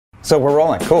So we're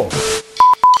rolling. Cool.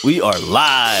 We are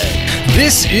live.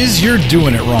 This is You're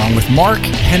Doing It Wrong with Mark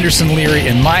Henderson Leary,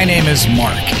 and my name is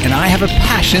Mark, and I have a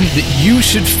passion that you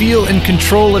should feel in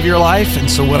control of your life, and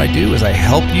so what I do is I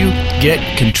help you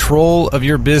get control of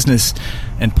your business,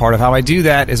 and part of how I do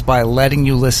that is by letting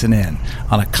you listen in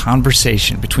on a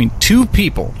conversation between two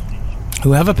people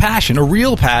who have a passion, a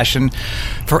real passion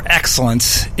for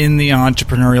excellence in the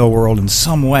entrepreneurial world in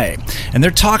some way. And they're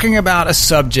talking about a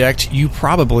subject you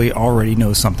probably already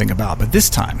know something about. But this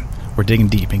time, we're digging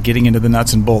deep and getting into the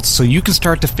nuts and bolts so you can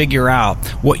start to figure out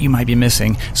what you might be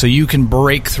missing so you can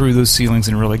break through those ceilings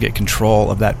and really get control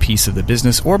of that piece of the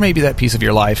business or maybe that piece of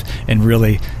your life and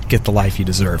really get the life you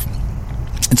deserve.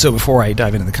 And so before I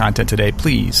dive into the content today,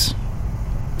 please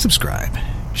subscribe.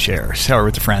 Share it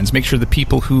with your friends. Make sure the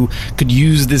people who could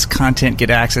use this content get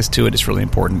access to it. It's really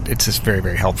important. It's just very,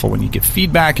 very helpful when you give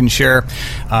feedback and share,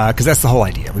 because that's the whole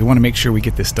idea. We want to make sure we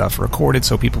get this stuff recorded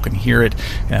so people can hear it.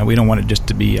 We don't want it just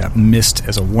to be missed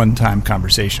as a one-time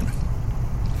conversation.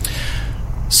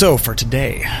 So for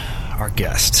today, our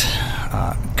guest,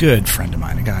 good friend of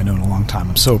mine, a guy I've known a long time.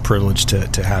 I'm so privileged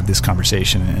to have this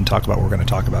conversation and talk about what we're going to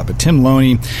talk about. But Tim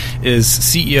Loney is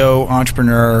CEO,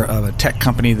 entrepreneur of a tech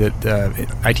company, that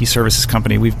IT services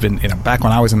company. We've been, back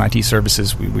when I was in IT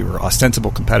services, we were ostensible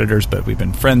competitors, but we've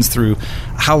been friends through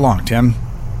how long, Tim?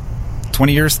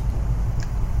 20 years?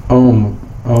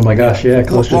 Oh my gosh, yeah,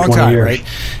 close to 20 time, years. Right?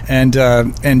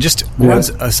 And just runs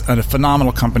a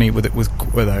phenomenal company with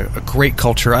a great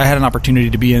culture. I had an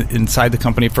opportunity to be inside the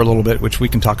company for a little bit, which we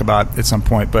can talk about at some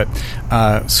point, but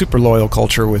super loyal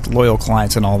culture with loyal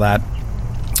clients and all that.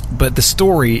 But the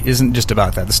story isn't just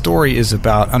about that. The story is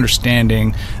about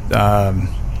understanding the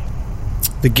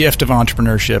gift of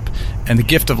entrepreneurship and the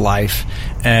gift of life.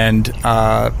 And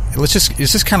let's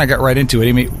just kind of get right into it.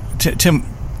 I mean,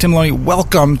 Tim Loney,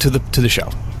 welcome to the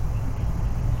show.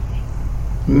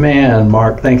 Man,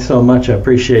 Mark, thanks so much. I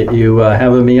appreciate you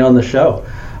having me on the show.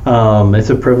 It's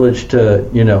a privilege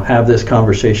to have this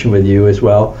conversation with you as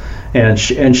well, and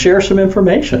share some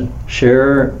information.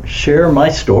 Share my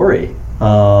story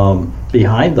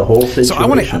behind the whole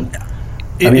situation.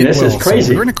 So this is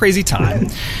crazy. So we're in a crazy time,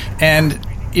 and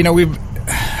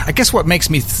I guess what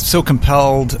makes me so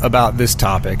compelled about this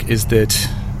topic is that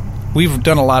we've all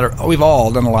done a lot of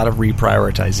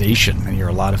reprioritization, and here are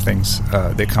a lot of things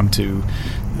that come to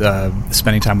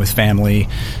spending time with family,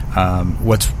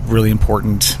 what's really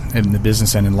important in the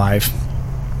business and in life.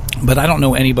 But I don't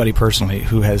know anybody personally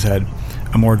who has had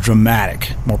a more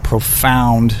dramatic, more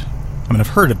profound. I mean, I've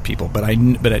heard of people, but I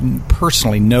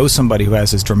personally know somebody who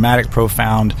has this dramatic,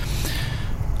 profound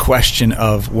question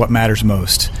of what matters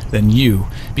most than you,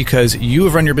 because you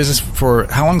have run your business for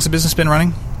how long has the business been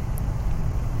running?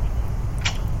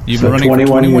 You've been running 21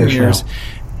 for 21 years, now.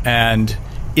 And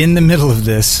in the middle of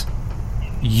this,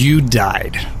 you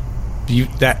died.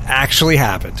 That actually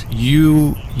happened.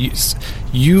 You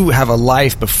have a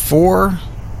life before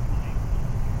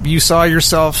you saw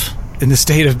yourself in the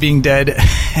state of being dead,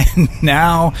 and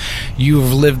now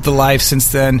you've lived the life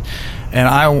since then. And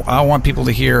I want people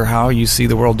to hear how you see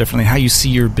the world differently, how you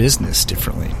see your business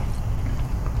differently.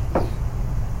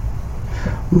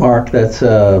 Mark, that's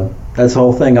the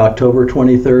whole thing. October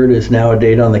 23rd is now a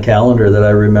date on the calendar that I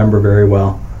remember very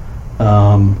well.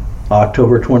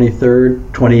 October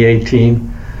 23rd,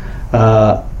 2018.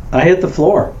 I hit the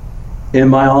floor in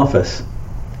my office.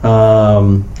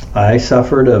 I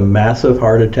suffered a massive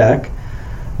heart attack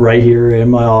right here in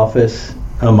my office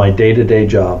on my day-to-day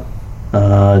job.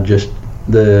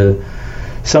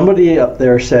 Somebody up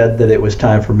there said that it was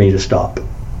time for me to stop.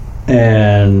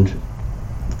 And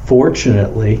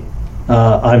fortunately,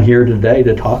 I'm here today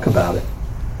to talk about it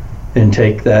and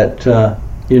take that,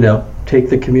 take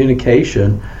the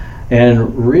communication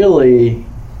and really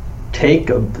take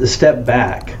a step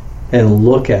back and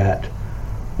look at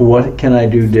what can I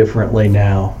do differently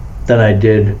now than I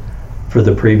did for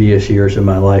the previous years of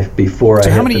my life before I hit the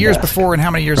desk. So how many years before and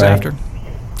how many years after?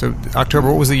 So October,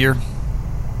 what was the year?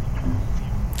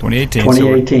 2018.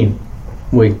 2018.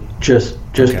 We just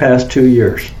passed 2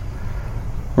 years.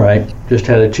 Right, just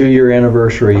had a 2-year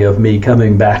anniversary of me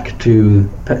coming back to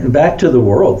the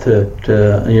world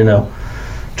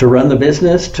to run the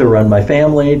business, to run my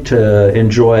family, to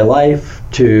enjoy life,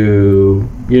 to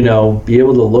be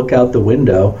able to look out the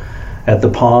window at the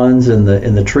ponds and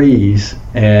the trees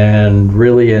and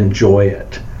really enjoy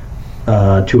it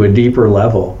to a deeper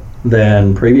level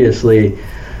than previously.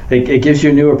 It gives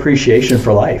you a new appreciation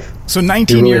for life. So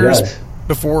 19 years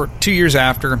before, 2 years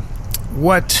after,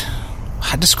 what?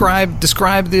 Describe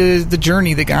the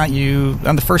journey that got you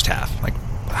on the first half. Like,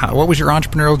 what was your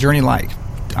entrepreneurial journey like?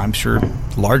 I'm sure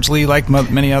largely like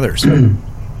many others.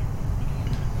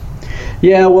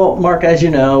 Yeah, well, Mark, as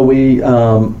you know,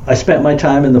 I spent my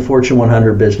time in the Fortune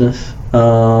 100 business.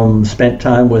 Spent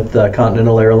time with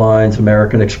Continental Airlines,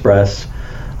 American Express.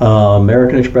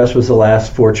 American Express was the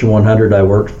last Fortune 100 I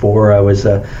worked for. I was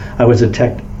a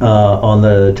tech on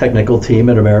the technical team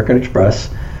at American Express,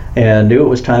 and knew it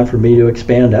was time for me to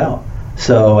expand out.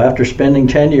 So after spending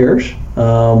 10 years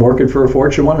working for a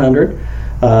Fortune 100,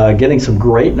 getting some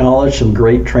great knowledge, some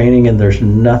great training, and there's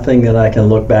nothing that I can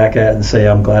look back at and say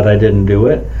I'm glad I didn't do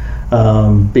it,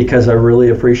 because I really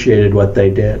appreciated what they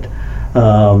did.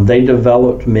 They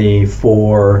developed me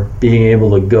for being able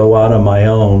to go out on my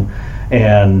own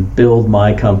and build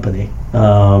my company,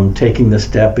 taking the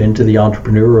step into the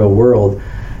entrepreneurial world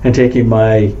and taking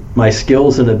my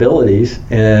skills and abilities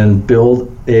and build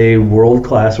a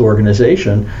world-class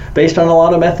organization based on a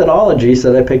lot of methodologies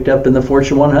that I picked up in the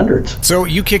Fortune 100s. So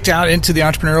you kicked out into the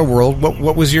entrepreneurial world.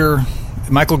 What was your,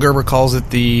 Michael Gerber calls it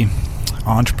the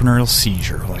entrepreneurial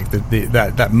seizure, like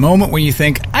that moment when you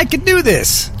think, I could do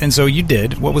this. And so you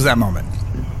did. What was that moment?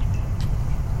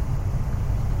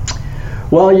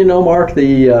 Well, Mark,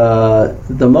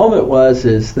 the moment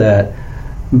is that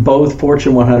both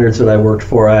Fortune 100s that I worked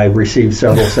for, I received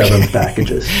several severance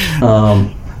packages.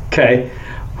 Okay.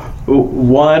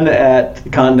 One at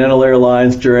Continental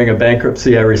Airlines during a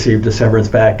bankruptcy, I received a severance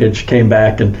package, came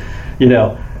back and,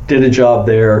 did a job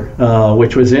there,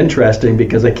 which was interesting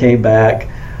because I came back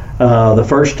the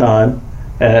first time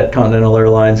at Continental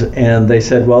Airlines, and they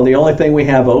said, well, the only thing we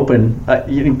have open,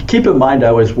 keep in mind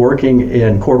I was working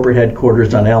in corporate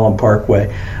headquarters on Allen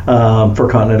Parkway for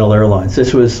Continental Airlines.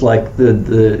 This was like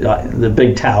the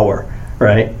big tower,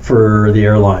 right, for the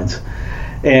airlines.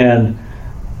 And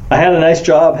I had a nice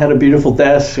job, had a beautiful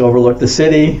desk, overlooked the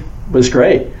city, was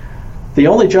great. The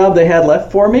only job they had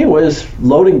left for me was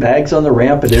loading bags on the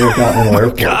ramp at Intercontinental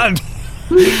Airport. God.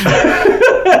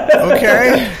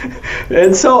 Okay.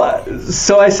 And so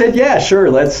I said, yeah, sure,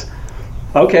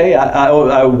 okay,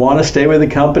 I want to stay with the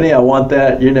company. I want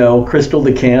that, crystal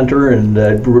decanter and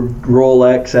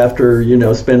Rolex after,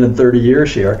 spending 30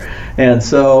 years here. And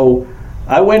so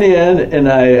I went in and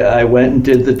I went and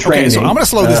did the training. Okay, so I'm going to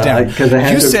slow this down.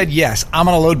 You said, yes, I'm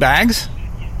going to load bags?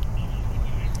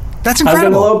 That's incredible.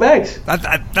 I'm going to load bags.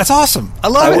 That's awesome. I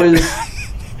love it.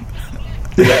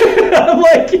 I'm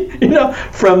like,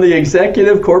 from the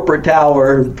executive corporate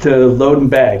tower to loading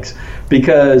bags,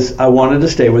 because I wanted to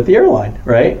stay with the airline,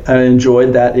 right? I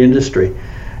enjoyed that industry.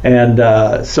 And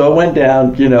so I went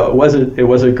down, it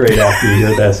wasn't great after you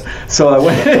hear this. So I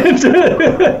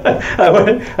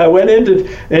went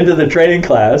into the training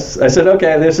class. I said,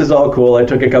 okay, this is all cool. I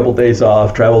took a couple days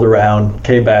off, traveled around,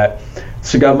 came back.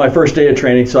 So got my first day of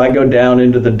training. So I go down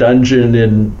into the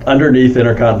dungeon underneath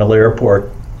Intercontinental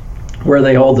Airport, where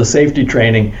they hold the safety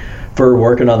training for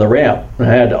working on the ramp. I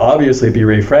had to obviously be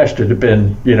refreshed. It had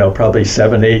been, probably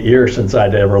 7-8 years since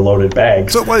I'd ever loaded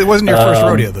bags. So it wasn't your first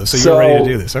rodeo, though, so you're ready to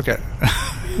do this. Okay.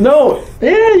 No,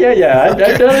 yeah. I've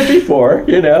done it before,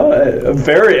 at a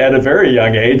very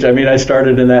young age. I mean, I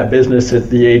started in that business at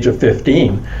the age of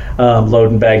 15,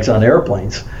 loading bags on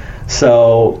airplanes.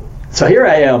 So here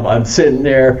I am. I'm sitting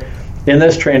there in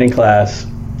this training class,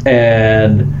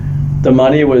 and the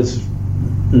money was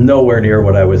nowhere near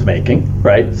what I was making,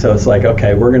 right? So it's like,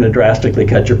 okay, we're going to drastically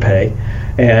cut your pay,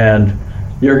 and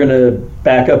you're going to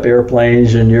back up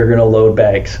airplanes, and you're going to load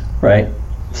bags, right?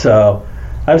 So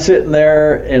I'm sitting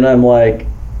there, and I'm like,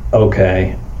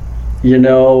 okay,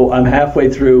 I'm halfway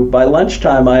through. By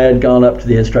lunchtime, I had gone up to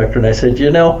the instructor, and I said,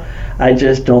 I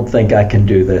just don't think I can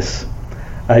do this.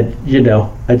 I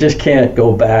just can't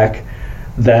go back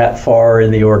that far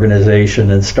in the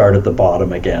organization and start at the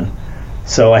bottom again.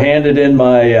 So I handed in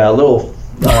my little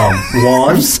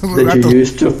wand that you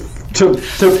use to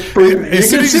bring. As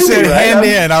soon as you said hand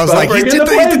in, I was like, he did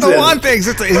the wand things.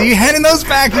 Are you handing those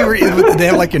back? They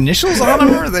have like initials on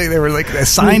them, or they were like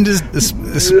assigned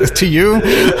to you?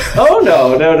 Oh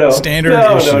no. Standard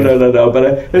issue. No.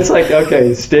 But it's like,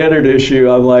 okay, standard issue.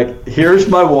 I'm like, here's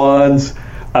my wands.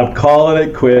 I'm calling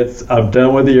it quits. I'm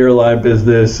done with the airline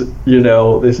business.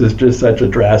 This is just such a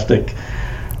drastic.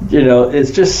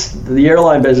 It's just the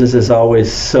airline business is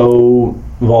always so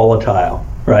volatile,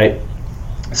 right?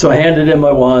 So I handed in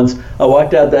my wands. I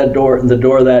walked out the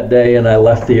door that day, and I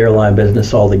left the airline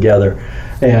business altogether,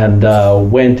 and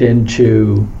went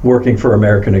into working for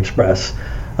American Express,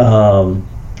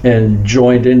 and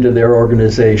joined into their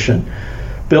organization.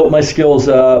 Built my skills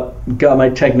up, got my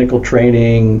technical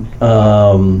training,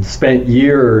 spent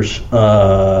years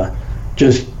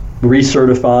just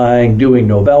recertifying, doing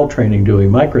Novell training, doing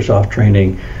Microsoft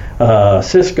training,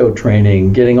 Cisco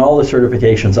training, getting all the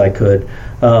certifications I could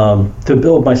to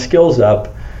build my skills up.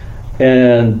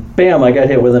 And bam, I got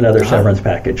hit with another severance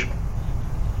package.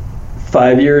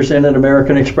 5 years in at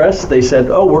American Express, they said,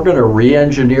 oh, we're going to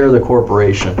re-engineer the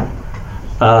corporation.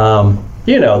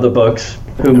 The books,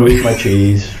 Who Moved My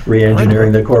Cheese,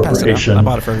 Re-Engineering the Corporation. I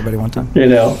bought it for everybody one time.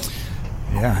 Yeah,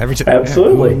 absolutely.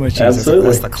 Absolutely.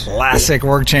 That's the classic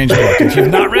work change book. If you've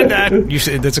not read that,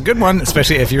 that's a good one,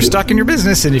 especially if you're stuck in your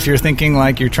business and if you're thinking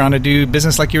like you're trying to do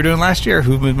business like you were doing last year.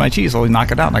 Who Moved My Cheese? Well,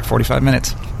 knock it out in like 45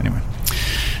 minutes. Anyway.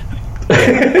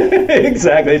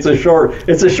 Exactly. It's a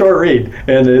short read,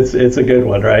 and it's a good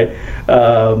one, right?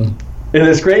 And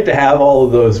it's great to have all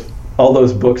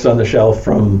those books on the shelf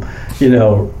from,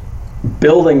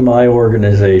 building my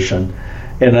organization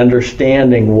and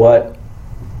understanding what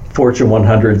Fortune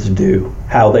 100s do,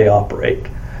 how they operate.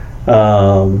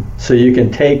 So you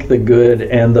can take the good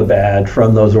and the bad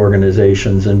from those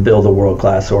organizations and build a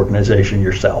world-class organization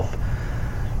yourself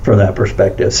from that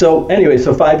perspective. So anyway,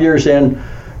 5 years in,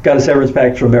 got a severance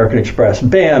package from American Express.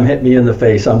 Bam, hit me in the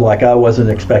face. I'm like, I wasn't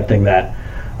expecting that.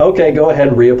 Okay, go ahead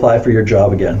and reapply for your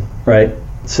job again, right?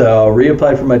 So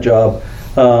reapplied for my job.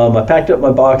 I packed up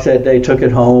my box that day, took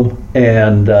it home,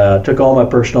 and took all my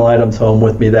personal items home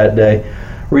with me that day.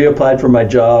 Reapplied for my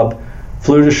job,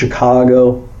 flew to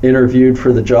Chicago, interviewed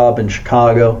for the job in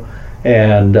Chicago,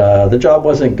 and the job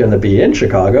wasn't going to be in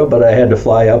Chicago, but I had to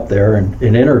fly up there and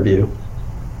interview.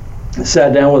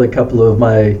 Sat down with a couple of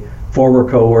my former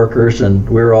coworkers, and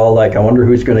we were all like, I wonder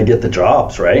who's going to get the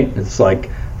jobs, right? It's like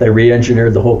they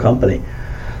re-engineered the whole company.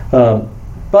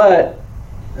 But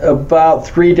about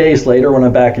 3 days later, when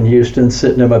I'm back in Houston,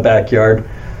 sitting in my backyard,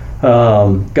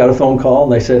 got a phone call,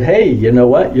 and they said, hey, you know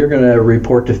what? You're going to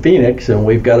report to Phoenix, and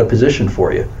we've got a position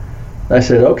for you. I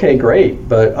said, okay, great,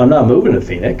 but I'm not moving to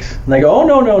Phoenix. And they go, oh,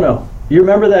 no. You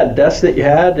remember that desk that you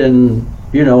had on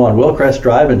Willcrest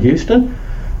Drive in Houston?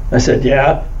 I said,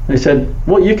 yeah. They said,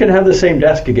 well, you can have the same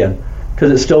desk again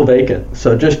because it's still vacant.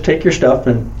 So just take your stuff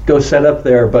and go set up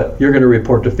there, but you're going to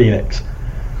report to Phoenix.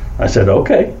 I said,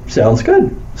 okay, sounds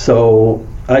good. So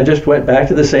I just went back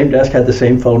to the same desk, had the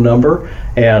same phone number,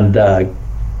 and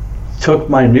took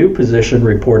my new position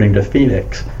reporting to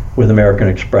Phoenix with American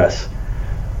Express.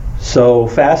 So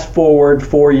fast forward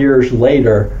 4 years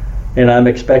later, and I'm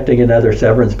expecting another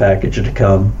severance package to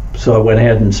come. So I went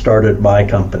ahead and started my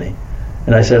company.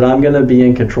 And I said, I'm going to be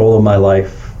in control of my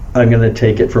life. I'm going to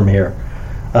take it from here.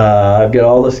 I've got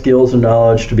all the skills and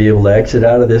knowledge to be able to exit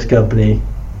out of this company.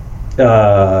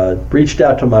 Reached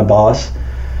out to my boss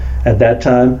at that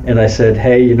time, and I said,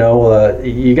 hey, you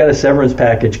got a severance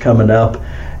package coming up,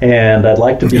 and I'd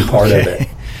like to be part of it.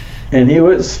 And he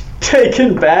was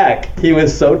taken back. He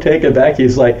was so taken back.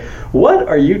 He's like, what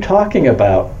are you talking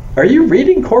about? Are you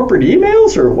reading corporate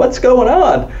emails, or what's going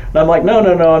on? And I'm like, no,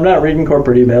 I'm not reading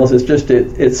corporate emails. It's just,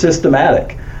 it's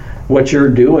systematic. What you're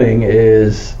doing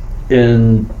is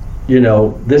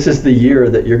this is the year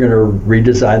that you're going to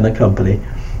redesign the company.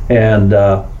 And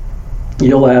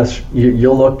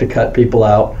you'll look to cut people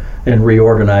out and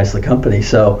reorganize the company.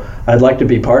 So I'd like to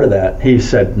be part of that. He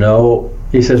said, no.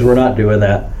 He says, we're not doing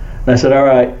that. And I said, all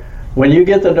right. When you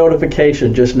get the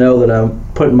notification, just know that I'm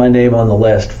putting my name on the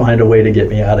list. Find a way to get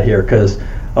me out of here, because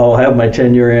I'll have my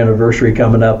 10-year anniversary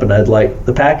coming up, and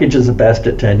the package is the best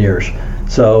at 10 years.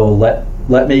 So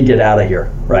let me get out of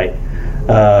here, right?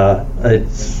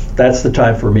 That's the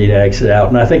time for me to exit out,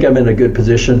 and I think I'm in a good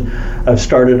position. I've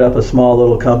started up a small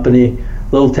little company,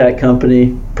 little tech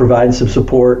company, providing some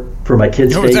support for my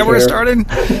kids' daycare. Is that where it started?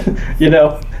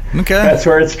 Okay. That's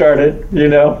where it started.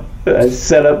 I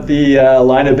set up the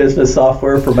line of business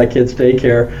software for my kids'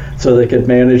 daycare so they could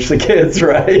manage the kids,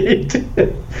 right?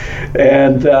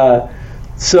 And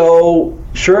so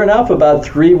sure enough, about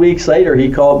 3 weeks later,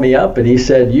 he called me up and he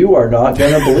said, you are not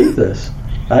going to believe this.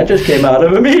 I just came out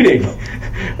of a meeting,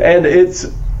 and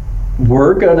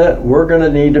we're gonna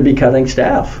need to be cutting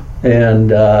staff.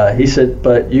 And he said,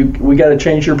 but we got to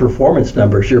change your performance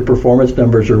numbers. Your performance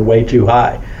numbers are way too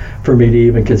high for me to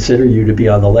even consider you to be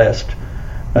on the list.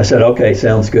 I said, okay,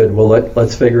 sounds good. Well,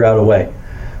 let's figure out a way.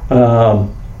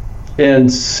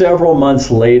 And several months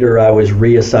later, I was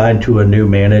reassigned to a new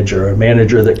manager, a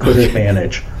manager that couldn't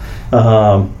manage.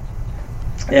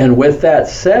 And with that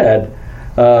said,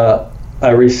 I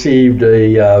received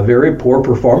a very poor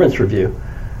performance review.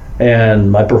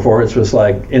 And my performance was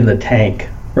like in the tank,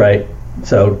 right?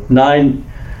 So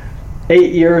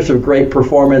 8 years of great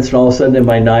performance, and all of a sudden in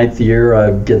my 9th year,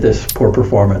 I get this poor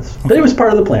performance. But it was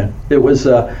part of the plan. It was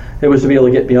to be able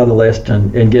to get me on the list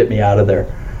and get me out of there,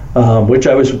 which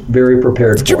I was very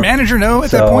prepared for. Did your manager know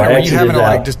at that point, or were you having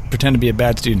to just pretend to be a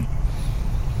bad student?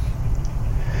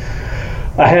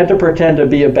 I had to pretend to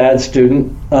be a bad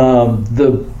student.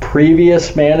 The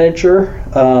previous manager,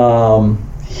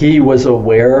 he was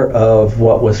aware of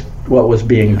what was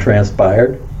being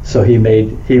transpired, so he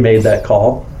made that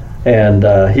call,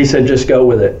 and he said, just go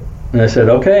with it. And I said,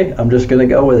 okay, I'm just going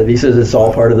to go with it. He says, it's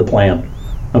all part of the plan.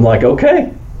 I'm like,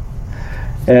 okay.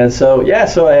 And so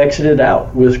I exited out.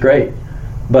 It was great.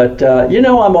 But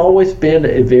I've always been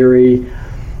a very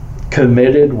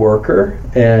committed worker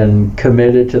and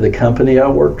committed to the company I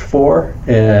worked for,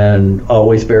 and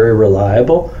always very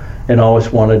reliable, and always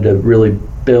wanted to really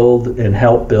build and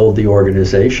help build the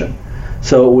organization.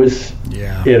 So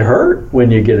it hurt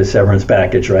when you get a severance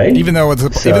package, right? Even though it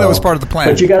was part of the plan.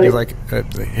 But you got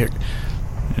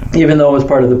even though it was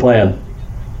part of the plan,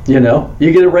 you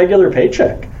get a regular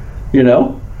paycheck,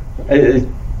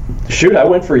 Shoot, I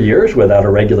went for years without a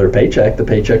regular paycheck. The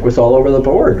paycheck was all over the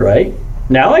board, right?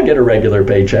 Now I get a regular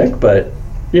paycheck, but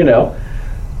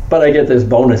I get this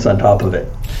bonus on top of it.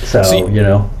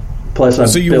 So plus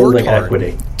I'm building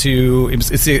equity.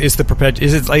 Is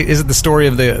it the story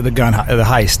of the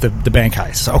heist, the bank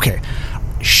heist? So, okay,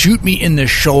 shoot me in the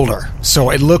shoulder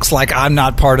so it looks like I'm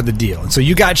not part of the deal. And so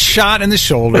you got shot in the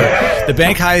shoulder. The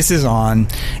bank heist is on,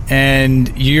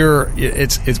 and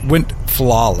it went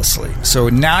flawlessly. So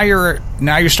now you're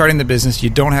starting the business. You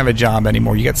don't have a job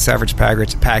anymore. You got the severance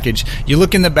package. You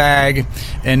look in the bag,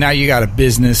 and now you got a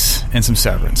business and some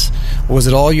severance. Was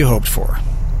it all you hoped for?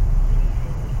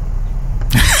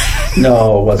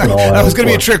 No, it wasn't all. That was going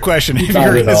to be a trick question. If you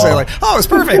were going to say it was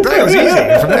perfect. That was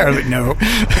easy. From there, I was like, no.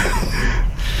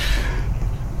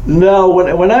 No,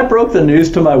 when I broke the news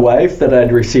to my wife that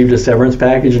I'd received a severance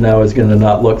package and I was going to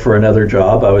not look for another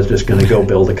job, I was just going to go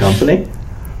build a company.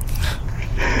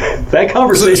 That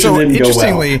conversation didn't go well.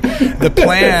 Interestingly, the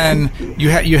plan,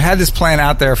 you had this plan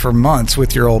out there for months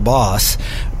with your old boss,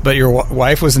 but your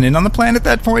wife wasn't in on the plan at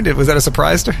that point? Was that a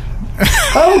surprise to her?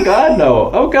 Oh God, no!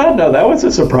 That was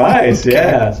a surprise. Okay.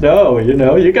 Yeah, no,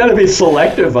 you got to be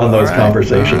selective on those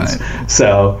conversations. Right.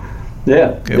 So,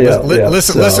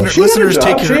 listeners,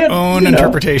 take your own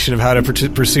interpretation of how to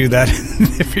pursue that.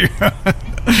 If you're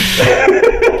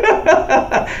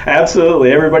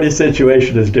absolutely, everybody's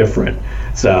situation is different.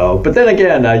 So, but then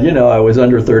again, I was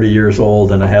under 30 years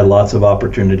old and I had lots of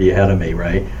opportunity ahead of me,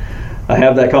 right? I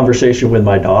have that conversation with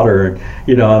my daughter,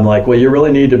 and I'm like, well, you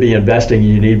really need to be investing.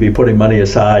 You need to be putting money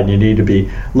aside. You need to be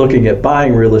looking at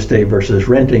buying real estate versus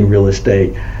renting real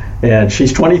estate. And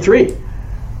she's 23,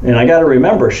 and I got to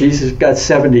remember she's got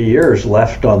 70 years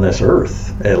left on this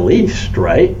earth at least,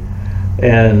 right?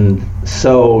 And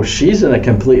so she's in a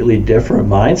completely different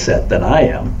mindset than I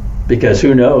am, because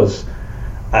who knows?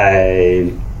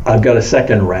 I've got a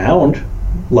second round,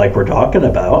 like we're talking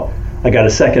about. I got a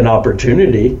second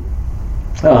opportunity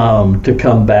to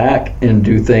come back and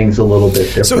do things a little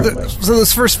bit differently. So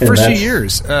those first few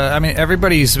years,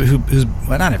 everybody's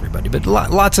not everybody, but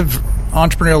lots of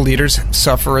entrepreneurial leaders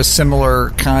suffer a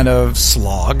similar kind of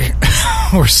slog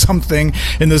or something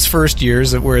in those first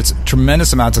years, where it's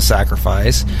tremendous amounts of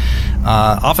sacrifice,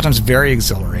 oftentimes very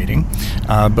exhilarating,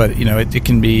 but it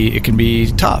can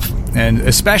be tough, and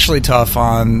especially tough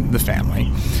on the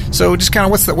family. So just kind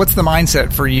of what's the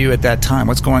mindset for you at that time?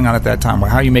 What's going on at that time?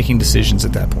 How are you making decisions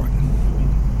at that point?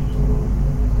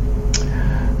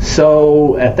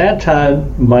 So at that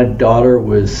time, my daughter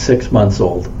was 6 months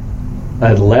old.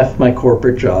 I'd left my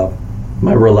corporate job,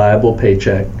 my reliable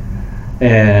paycheck,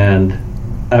 and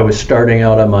I was starting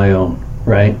out on my own,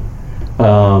 right?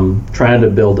 Trying to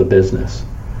build a business.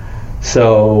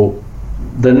 So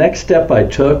the next step I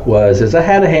took was I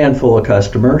had a handful of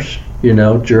customers.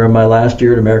 During my last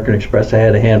year at American Express, I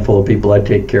had a handful of people I'd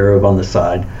take care of on the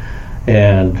side,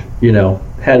 and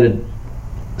had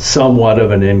somewhat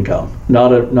of an income,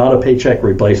 not a paycheck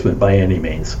replacement by any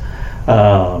means,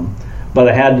 but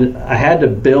I had to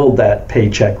build that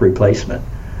paycheck replacement.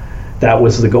 That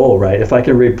was the goal, right? If I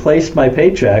can replace my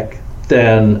paycheck,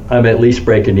 then I'm at least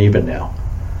breaking even now.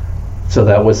 So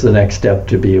that was the next step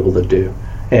to be able to do,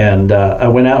 and I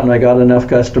went out and I got enough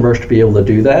customers to be able to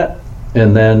do that.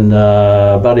 And then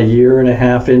about a year and a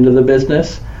half into the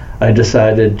business, I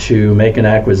decided to make an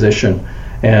acquisition,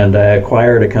 and I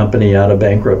acquired a company out of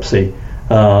bankruptcy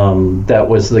that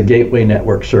was the Gateway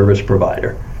Network service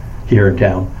provider here in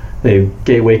town.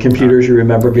 Gateway Computers, you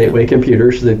remember Gateway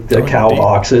Computers, the cow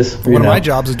boxes. One of my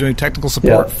jobs is doing technical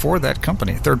support for that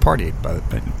company, third party. But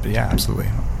yeah, absolutely.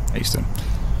 I used to.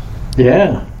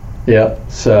 Yeah.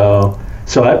 So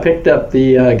I picked up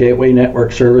the Gateway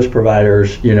Network service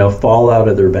providers, fallout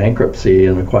of their bankruptcy,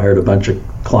 and acquired a bunch of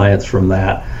clients from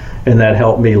that. And that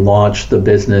helped me launch the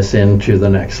business into the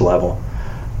next level.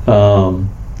 And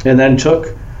then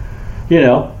took,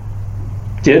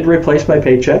 did replace my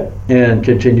paycheck and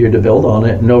continued to build on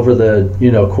it. And over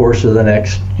the course of the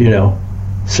next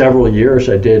several years,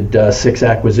 I did 6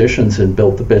 acquisitions and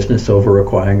built the business over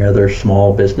acquiring other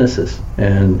small businesses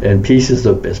and pieces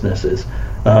of businesses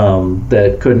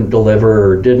that couldn't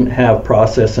deliver or didn't have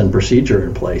process and procedure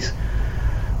in place.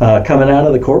 Coming out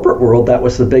of the corporate world, that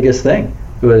was the biggest thing.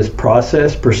 It was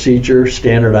process, procedure,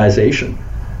 standardization.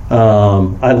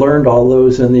 I learned all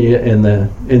those in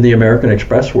the American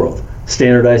Express world,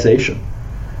 standardization,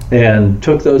 and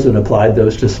took those and applied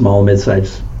those to small,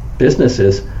 mid-sized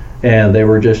businesses. And they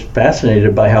were just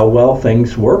fascinated by how well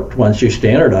things worked once you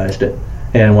standardized it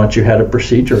and once you had a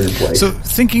procedure in place. So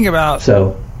thinking about,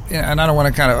 and I don't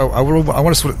want to I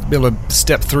want to sort of be able to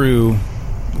step through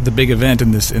the big event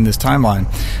in this timeline,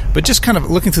 but just kind of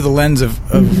looking through the lens of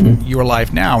your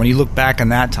life now, when you look back on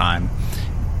that time,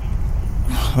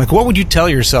 like what would you tell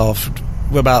yourself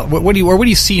about what do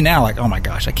you see now? Like, oh my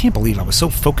gosh, I can't believe I was so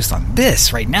focused on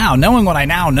this right now, knowing what I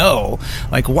now know.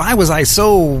 Like, why was I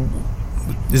so?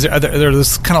 Are there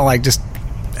this kind of like just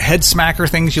head smacker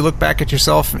things you look back at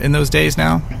yourself in those days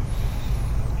now?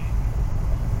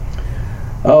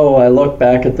 Oh, I look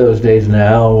back at those days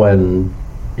now and,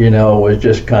 it was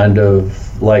just kind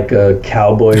of like a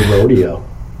cowboy rodeo,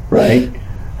 right?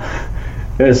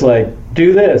 It's like,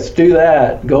 do this, do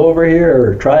that, go over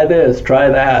here, try this, try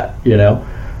that,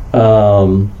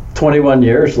 21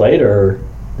 years later,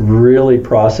 really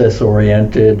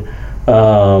process-oriented,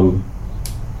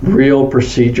 real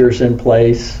procedures in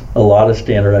place, a lot of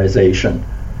standardization.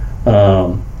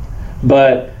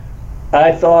 But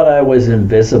I thought I was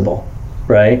invisible,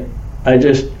 right?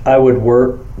 I would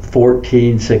work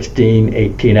 14, 16,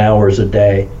 18 hours a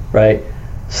day, right?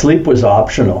 Sleep was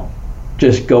optional.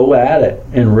 Just go at it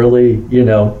and really,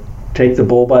 take the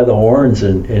bull by the horns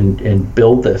and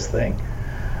build this thing.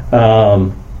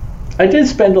 I did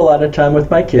spend a lot of time with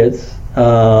my kids.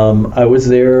 I was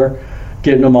there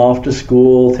getting them off to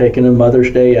school, taking them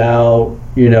Mother's Day out,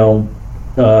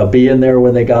 being there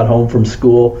when they got home from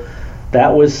school.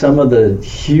 That was some of the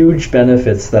huge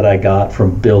benefits that I got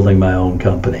from building my own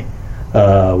company,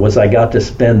 was I got to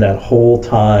spend that whole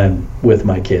time with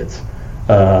my kids.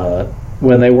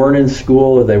 When they weren't in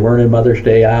school or they weren't in Mother's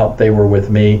Day out, they were with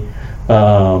me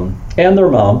and their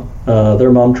mom.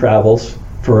 Their mom travels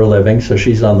for a living, so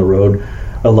she's on the road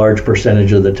a large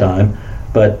percentage of the time.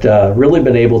 But really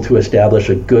been able to establish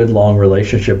a good, long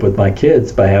relationship with my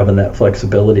kids by having that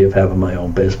flexibility of having my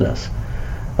own business.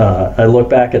 I look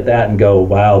back at that and go,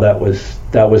 wow, that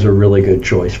was a really good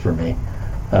choice for me.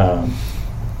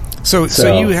 So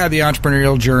you had the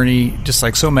entrepreneurial journey, just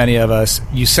like so many of us.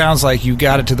 You sounds like you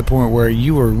got it to the point where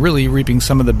you were really reaping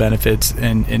some of the benefits,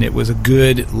 and it was a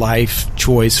good life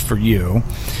choice for you.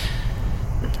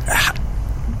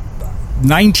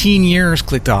 19 years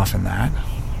clicked off in that.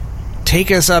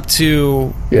 Take us up to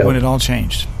when it all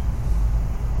changed.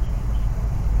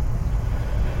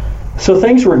 So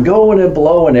things were going and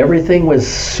blowing. Everything was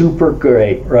super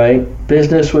great, right?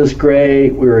 Business was great.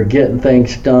 We were getting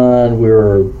things done. We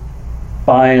were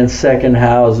buying second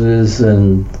houses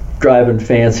and driving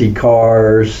fancy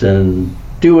cars and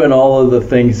doing all of the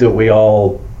things that we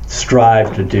all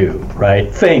strive to do,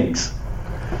 right? Things.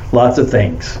 Lots of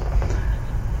things.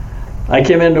 I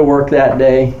came into work that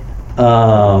day.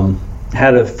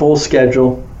 Had a full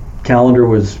schedule. Calendar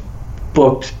was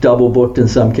booked, double booked in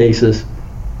some cases.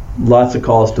 Lots of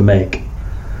calls to make.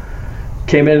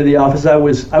 Came into the office. I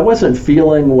wasn't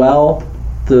feeling well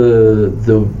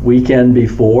the weekend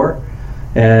before,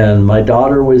 and my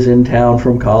daughter was in town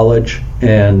from college,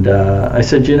 and I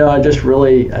said,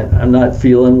 I'm not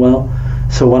feeling well,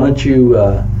 so why don't you,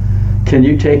 can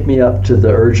you take me up to the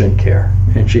urgent care?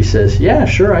 And she says, yeah,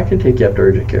 sure, I can take you up to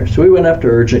urgent care. So we went up to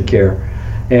urgent care,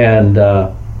 and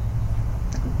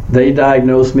they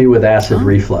diagnosed me with acid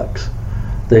reflux.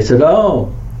 They said,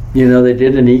 they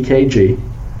did an EKG.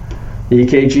 The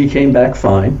EKG came back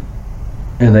fine,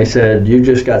 and they said, you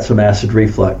just got some acid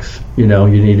reflux. You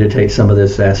need to take some of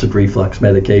this acid reflux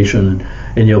medication,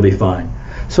 and you'll be fine.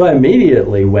 So I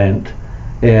immediately went to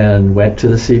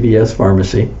the CVS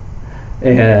pharmacy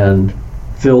and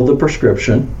filled the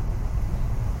prescription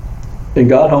and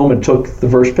got home and took the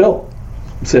first pill.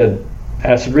 Said,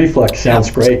 acid reflux sounds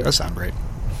great. That sounds great.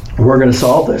 We're going to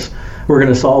solve this. We're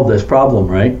going to solve this problem,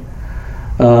 right?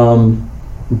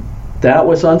 That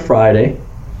was on Friday.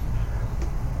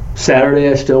 Saturday,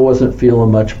 I still wasn't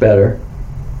feeling much better.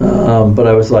 But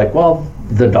I was like, well,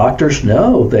 the doctors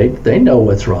know. They know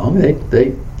what's wrong.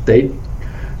 They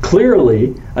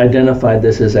clearly identified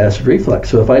this as acid reflux.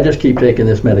 So if I just keep taking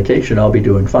this medication, I'll be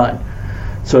doing fine.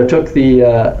 So I took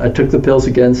the pills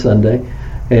again Sunday,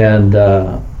 and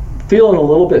feeling a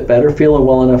little bit better, feeling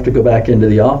well enough to go back into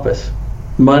the office.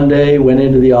 Monday, went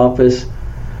into the office,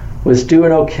 was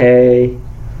doing okay.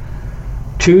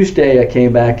 Tuesday, I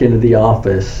came back into the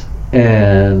office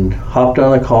and hopped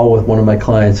on a call with one of my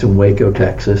clients in Waco,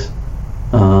 Texas,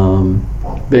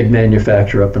 big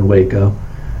manufacturer up in Waco.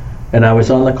 And I was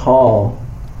on the call,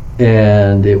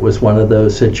 and it was one of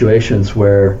those situations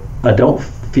where I don't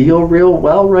feel real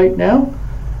well right now.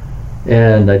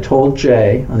 And I told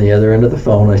Jay on the other end of the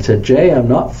phone, I said, Jay, I'm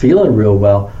not feeling real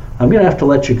well. I'm going to have to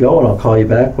let you go, and I'll call you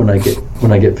back when I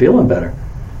get feeling better.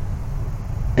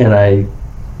 And I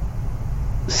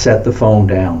set the phone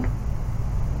down.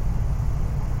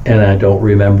 And I don't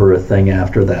remember a thing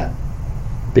after that,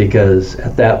 because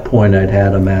at that point I'd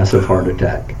had a massive heart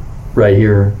attack right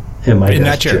here in my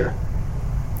desk chair.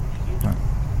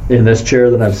 In this chair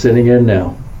that I'm sitting in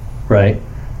now, right?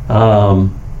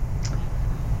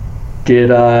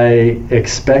 Did I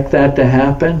expect that to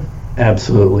happen?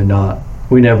 Absolutely not.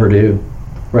 We never do,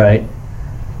 right?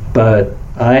 But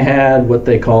I had what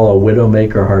they call a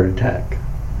widowmaker heart attack.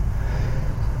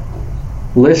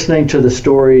 Listening to the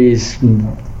stories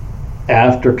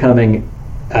after coming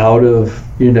out of,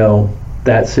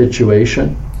 that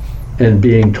situation and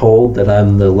being told that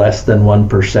I'm the less than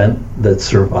 1% that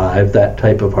survived that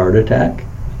type of heart attack,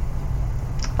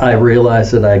 I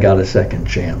realized that I got a second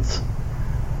chance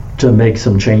to make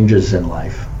some changes in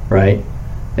life, right?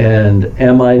 And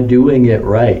am I doing it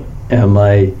right? Am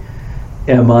I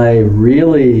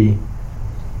really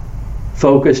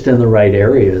focused in the right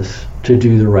areas to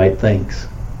do the right things?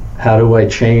 How do I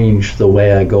change the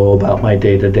way I go about my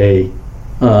day-to-day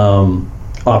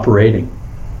operating?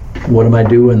 What am I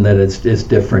doing that is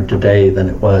different today than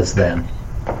it was then?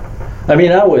 I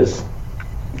mean, I was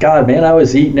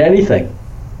eating anything.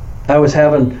 I was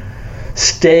having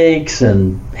steaks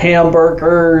and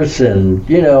hamburgers and,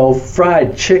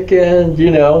 fried chicken,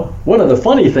 One of the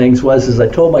funny things was I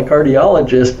told my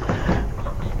cardiologist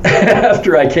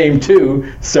after I came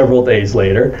to several days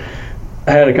later,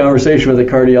 I had a conversation with the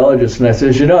cardiologist, and I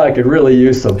says, I could really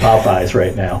use some Popeyes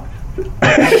right now. He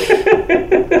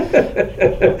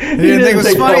didn't think it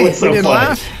was funny. He didn't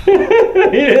laugh?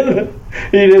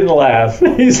 He didn't laugh.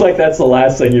 He's like, that's the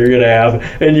last thing you're going to have,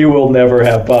 and you will never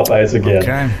have Popeyes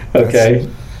again. Okay.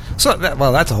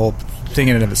 That's a whole thing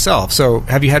in and of itself. So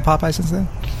have you had Popeyes since then?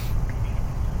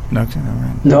 No, okay, all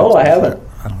right. No, I haven't.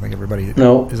 I don't think everybody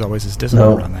is always as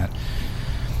disciplined around that.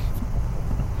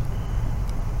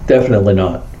 Definitely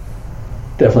not.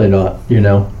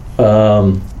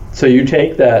 So you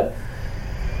take that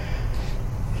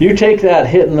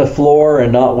hitting the floor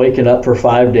and not waking up for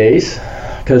 5 days,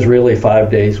 because really 5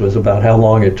 days was about how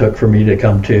long it took for me to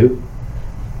come to.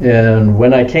 And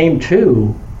when I came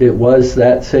to, it was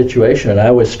that situation.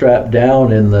 I was strapped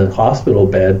down in the hospital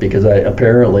bed because I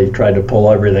apparently tried to pull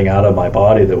everything out of my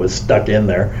body that was stuck in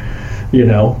there.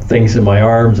 Things in my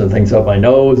arms and things up my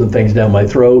nose and things down my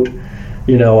throat.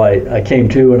 I came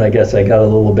to, and I guess I got a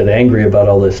little bit angry about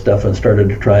all this stuff and started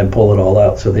to try and pull it all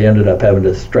out. So they ended up having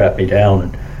to strap me down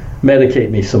and medicate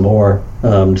me some more,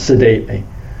 sedate me.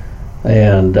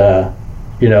 And,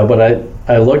 but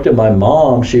I looked at my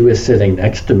mom. She was sitting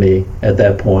next to me at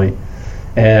that point,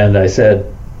 and I said,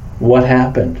 what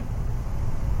happened?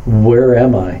 Where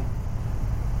am I?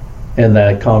 And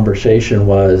that conversation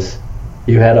was,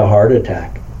 you had a heart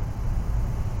attack.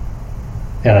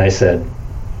 And I said,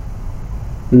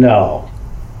 no.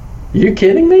 You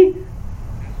kidding me?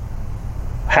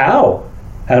 How?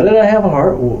 How did I have a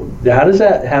heart? How does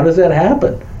that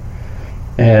happen?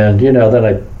 And then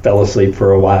I fell asleep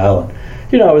for a while.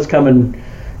 And, I was coming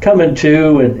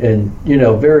to and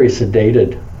very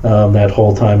sedated that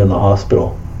whole time in the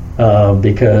hospital,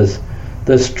 because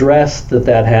the stress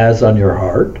that has on your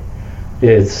heart,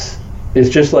 it's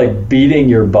just like beating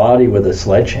your body with a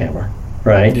sledgehammer,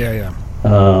 right? Yeah.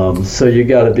 So you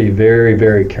got to be very,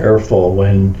 very careful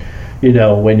when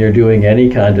you're doing any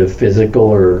kind of physical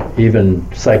or even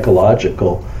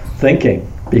psychological thinking,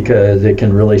 because it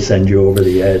can really send you over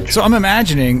the edge. So I'm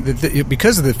imagining that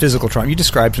because of the physical trauma you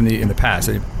described in the past,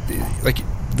 like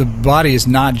the body is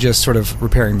not just sort of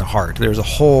repairing the heart. There's a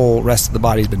whole rest of the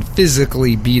body has been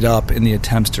physically beat up in the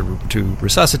attempts to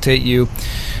resuscitate you,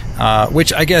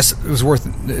 which I guess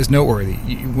is noteworthy.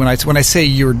 When I say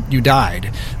you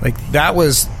died, like that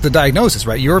was the diagnosis,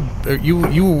 right?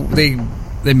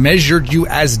 They measured you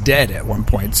as dead at one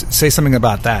point. Say something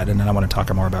about that, and then I want to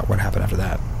talk more about what happened after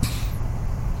that.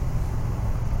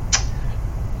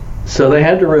 So they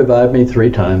had to revive me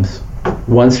 3 times.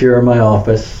 Once here in my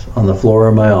office, on the floor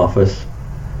of my office.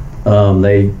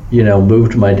 They,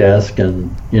 moved my desk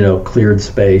and, cleared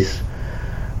space.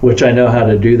 which I know how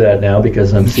to do that now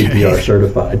because I'm CPR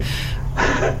certified,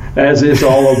 as is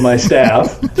all of my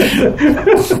staff.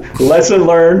 Lesson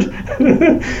learned.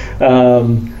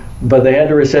 But they had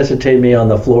to resuscitate me on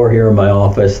the floor here in my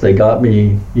office. They got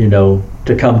me,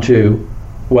 to come to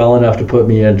well enough to put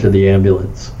me into the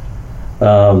ambulance.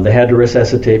 They had to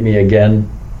resuscitate me again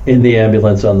in the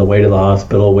ambulance on the way to the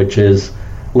hospital, which is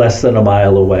less than a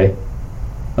mile away.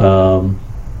 And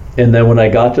then when I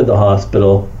got to the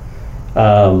hospital,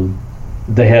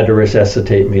 they had to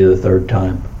resuscitate me the third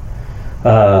time.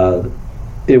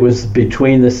 It was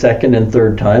between the second and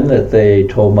third time that they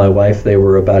told my wife they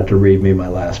were about to read me my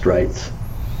last rites.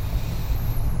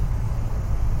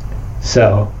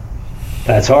 So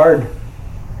that's hard,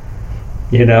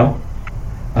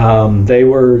 They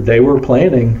were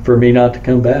planning for me not to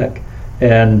come back,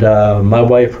 and my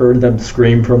wife heard them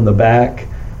scream from the back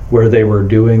where they were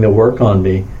doing the work on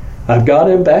me. I've got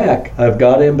him back.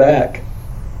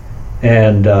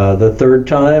 And the third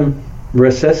time,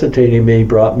 resuscitating me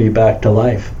brought me back to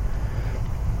life,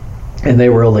 and they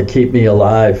were able to keep me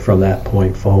alive from that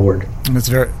point forward. And it's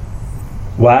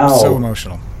so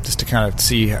emotional just to kind of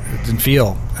see and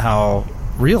feel how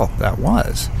real that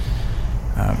was.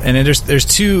 And there's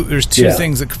two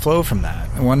things that flow from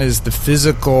that. One is the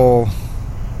physical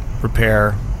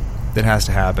repair that has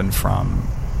to happen from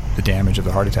the damage of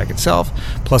the heart attack itself,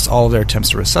 plus all of their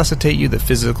attempts to resuscitate you, the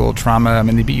physical trauma.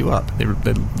 They beat you up. They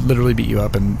literally beat you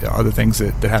up, and other things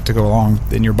that have to go along,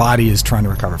 and your body is trying to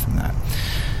recover from that.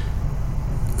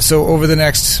 So over the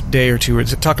next day or two,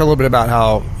 talk a little bit about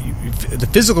how the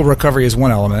physical recovery is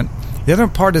one element. The other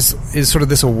part is sort of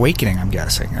this awakening, I'm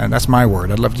guessing, and that's my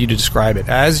word. I'd love you to describe it.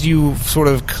 As you sort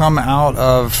of come out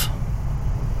of,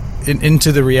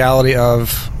 into the reality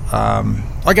of,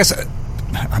 I guess,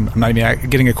 I'm not even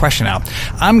getting a question out.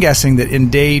 I'm guessing that in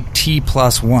day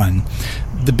T+1,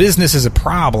 the business is a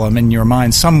problem in your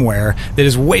mind somewhere that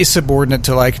is way subordinate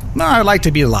to I'd like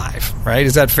to be alive, right?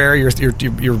 Is that fair?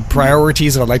 Your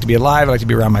priorities, I'd like to be alive, I'd like to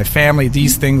be around my family.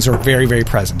 These things are very, very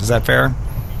present. Is that fair?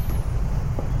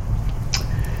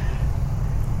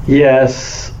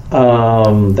 Yes,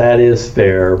 that is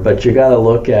fair, but you got to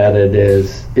look at it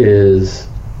as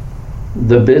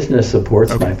the business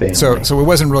supports my family. So it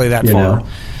wasn't really that far.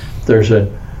 There's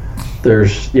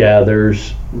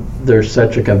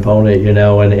such a component, and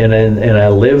I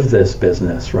live this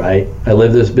business, right? I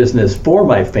live this business for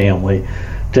my family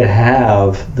to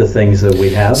have the things that we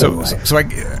have in life.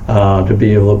 To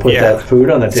be able to put that food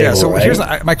on the table. Yeah. So right? here's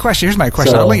my question.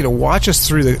 So, I'd like you to walk us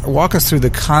through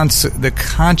the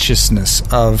consciousness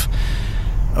of,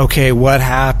 okay, what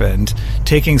happened,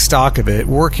 taking stock of it,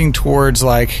 working towards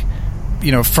I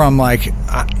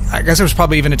guess there was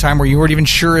probably even a time where you weren't even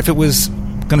sure if it was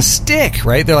going to stick,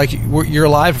 right? They're like, you're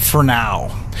alive for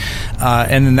now.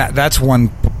 And then that's one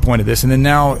point of this. And then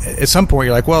now at some point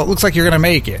you're like, well, it looks like you're going to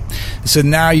make it. So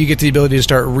now you get the ability to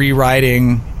start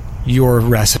rewriting your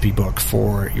recipe book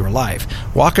for your life.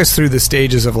 Walk us through the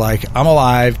stages of I'm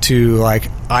alive to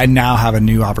I now have a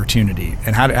new opportunity.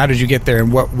 And how did you get there?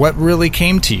 And what really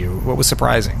came to you? What was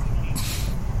surprising?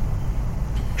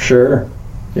 Sure.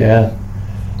 Yeah.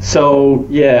 So,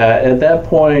 at that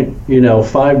point,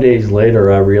 5 days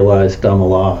later, I realized I'm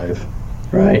alive,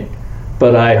 right?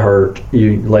 But I hurt.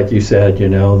 Like you said,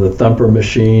 the thumper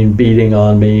machine beating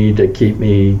on me to keep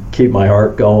my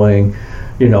heart going,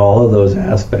 all of those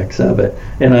aspects of it.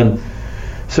 And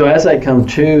so as I come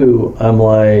to, I'm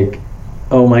like,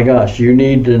 oh my gosh, you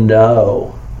need to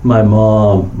know my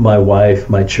mom, my wife,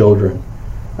 my children.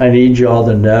 I need y'all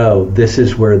to know this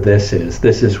is where this is.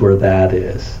 This is where that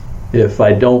is. If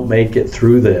I don't make it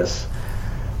through this,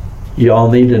 y'all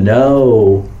need to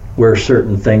know where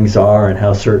certain things are and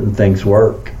how certain things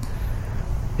work.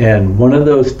 And one of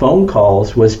those phone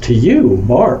calls was to you,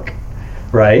 Mark,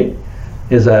 right?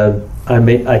 I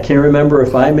can't remember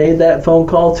if I made that phone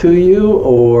call to you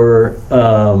or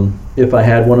if I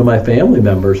had one of my family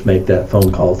members make that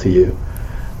phone call to you.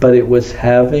 But it was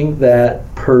having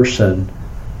that person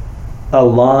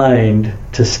aligned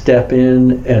to step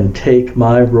in and take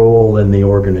my role in the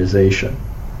organization.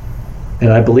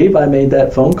 And I believe I made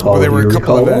that phone call. Well, there were a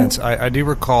couple of events. I do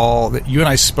recall that you and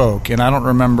I spoke, and I don't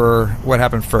remember what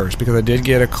happened first because I did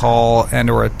get a call and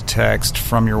or a text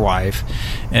from your wife,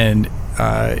 and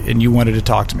you wanted to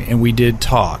talk to me, and we did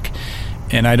talk.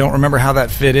 And I don't remember how that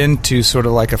fit into sort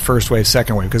of like a first wave,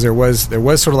 second wave, because there was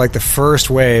sort of like the first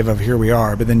wave of here we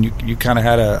are, but then you kind of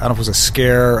had I don't know if it was a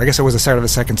scare. I guess it was a sort of a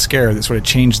second scare that sort of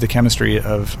changed the chemistry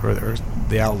of or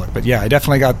the outlook. But yeah, I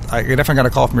definitely got a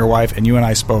call from your wife, and you and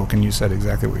I spoke, and you said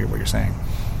exactly what you're saying.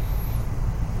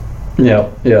 Yeah.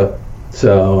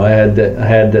 So I had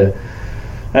to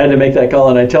I had to make that call,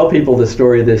 and I tell people the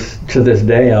story to this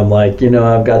day. I'm like,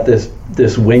 I've got this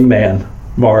wingman,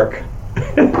 Mark,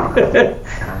 and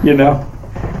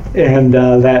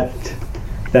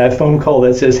that phone call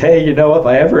that says, hey, if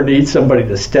I ever need somebody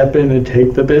to step in and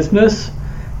take the business,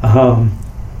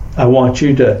 I want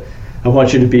you to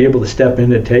be able to step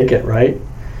in and take it, right?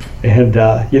 And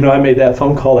I made that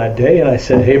phone call that day, and I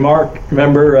said, hey, Mark,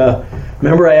 remember I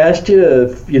asked you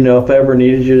if I ever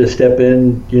needed you to step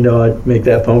in, I'd make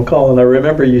that phone call, and I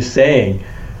remember you saying,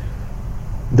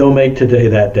 don't make today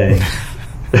that day.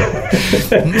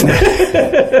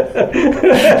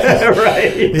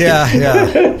 Right. Yeah.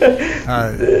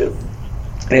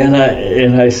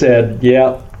 And I said,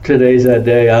 yeah, today's that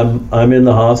day. I'm in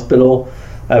the hospital.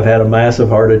 I've had a massive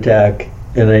heart attack,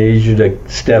 and I need you to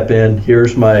step in.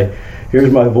 Here's my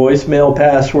voicemail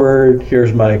password.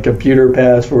 Here's my computer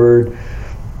password.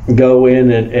 Go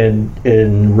in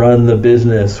and run the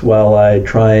business while I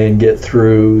try and get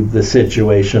through the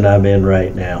situation I'm in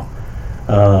right now.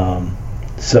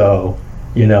 So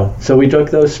we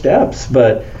took those steps,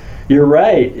 but you're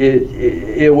right.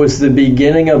 It was the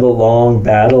beginning of a long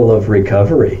battle of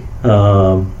recovery.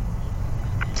 I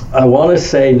want to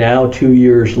say now, 2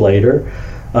 years later,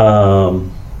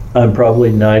 I'm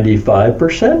probably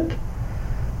 95%,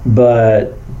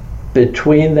 but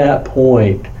between that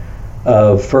point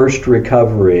of first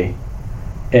recovery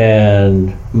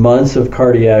and months of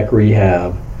cardiac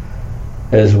rehab,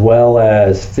 as well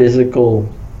as physical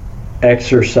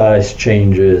exercise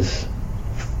changes,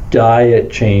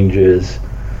 diet changes,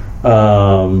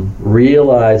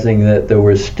 realizing that there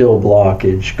was still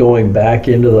blockage, going back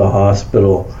into the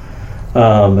hospital,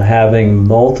 having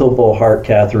multiple heart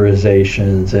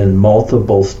catheterizations and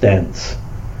multiple stents.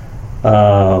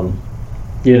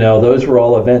 Those were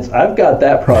all events. I've got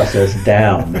that process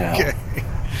down now. Okay.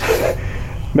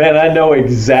 Man, I know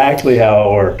exactly how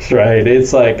it works, right?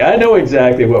 It's like, I know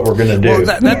exactly what we're going to do.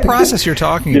 Well, that process you're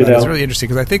talking about is really interesting,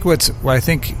 because I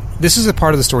think this is a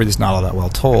part of the story that's not all that well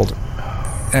told,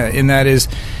 and that is,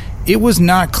 it was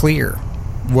not clear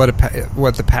what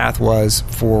the path was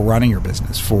for running your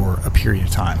business for a period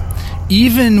of time,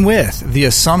 even with the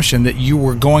assumption that you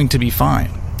were going to be fine.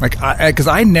 Because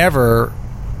I never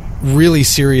really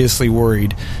seriously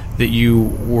worried that you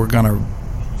were going to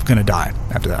die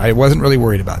after that. I wasn't really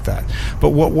worried about that. But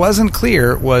what wasn't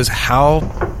clear was how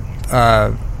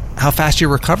fast your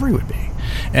recovery would be,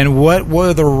 and what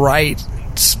were the right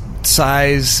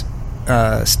size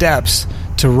steps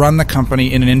to run the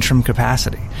company in an interim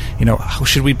capacity. How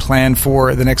should we plan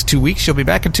for the next 2 weeks? She'll be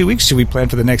back in 2 weeks. Should we plan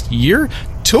for the next year?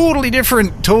 Totally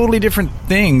different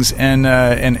things, and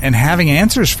having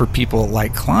answers for people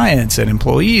like clients and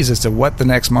employees as to what the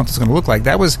next month is going to look like.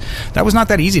 That was not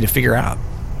that easy to figure out.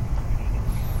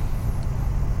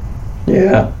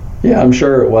 Yeah, I'm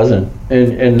sure it wasn't,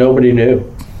 and nobody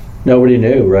knew,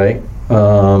 right?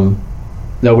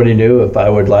 Nobody knew if I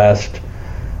would last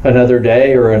another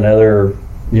day or another,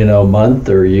 month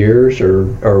or years or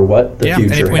what the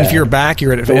future and if you're back,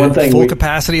 you're at full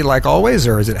capacity like always,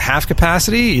 or is it half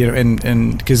capacity?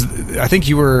 And because I think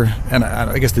you were, and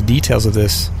I guess the details of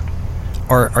this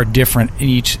are different in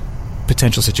each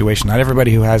potential situation. Not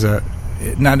everybody's going to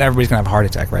have a heart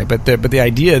attack, right? But the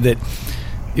idea that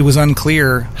it was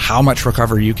unclear how much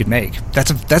recovery you could make.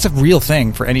 That's a real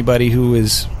thing for anybody who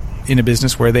is in a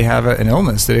business where they have an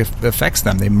illness that affects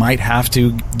them. They might have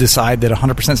to decide that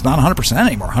 100% is not 100%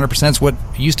 anymore. 100% is what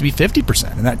used to be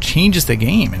 50%, and that changes the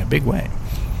game in a big way.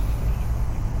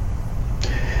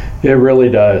 It really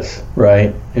does,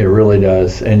 right? It really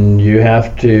does. And you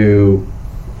have to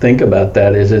think about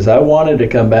that is I wanted to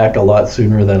come back a lot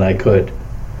sooner than I could.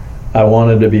 I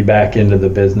wanted to be back into the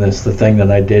business, the thing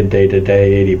that I did day to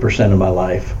day, 80% of my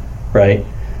life, right?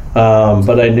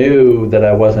 But I knew that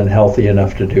I wasn't healthy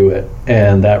enough to do it,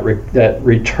 and that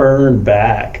return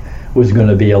back was going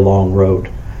to be a long road,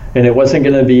 and it wasn't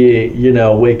going to be,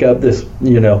 wake up this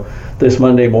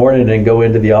Monday morning and go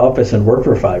into the office and work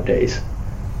for 5 days.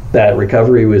 That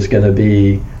recovery was going to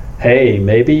be, hey,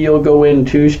 maybe you'll go in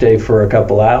Tuesday for a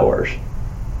couple hours,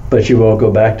 but you won't go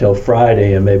back till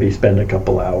Friday and maybe spend a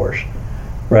couple hours,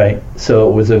 right? So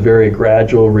it was a very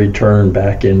gradual return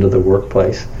back into the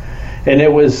workplace. And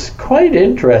it was quite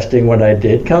interesting when I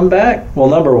did come back. Well,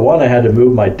 number one, I had to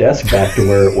move my desk back to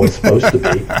where it was supposed to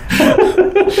be.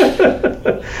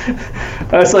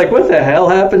 I was like, what the hell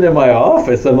happened in my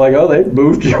office? I'm like, oh, they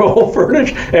moved your whole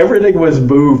furniture. Everything was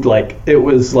moved. Like, it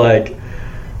was like,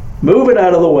 move it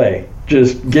out of the way.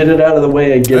 just get it out of the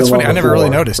way and get That's them funny. on the I never floor, really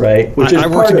noticed. Right? Which is I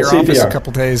part worked in of your office CPR. a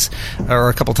couple days or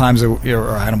a couple times, or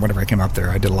I don't know, whenever I came up there.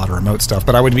 I did a lot of remote stuff,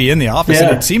 but I would be in the office,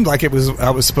 and it seemed like it was I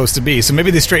was supposed to be. So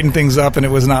maybe they straightened things up, and it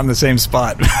was not in the same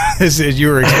spot as you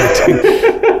were expecting.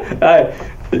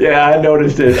 I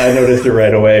noticed it. I noticed it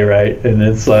right away, right? And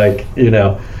it's like,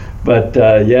 but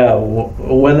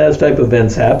when those type of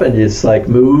events happen, it's like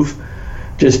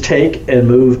just take and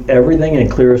move everything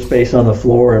and clear a space on the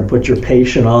floor and put your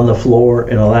patient on the floor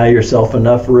and allow yourself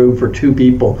enough room for two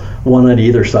people, one on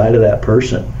either side of that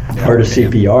person. Part of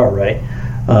CPR, right?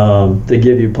 To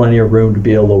give you plenty of room to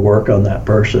be able to work on that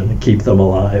person and keep them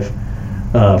alive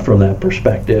from that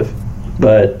perspective.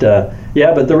 But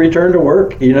but the return to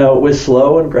work, it was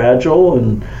slow and gradual,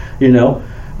 and you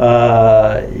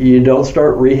don't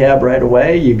start rehab right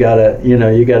away. You gotta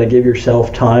give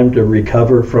yourself time to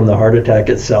recover from the heart attack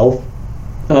itself.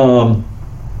 Go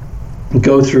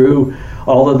through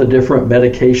all of the different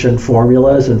medication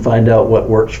formulas and find out what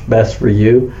works best for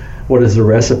you. What does the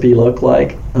recipe look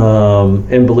like?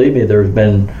 And believe me, there's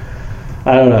been,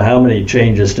 I don't know how many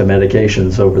changes to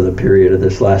medications over the period of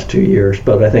this last 2 years,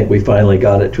 but I think we finally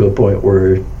got it to a point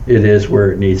where it is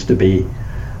where it needs to be.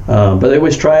 But it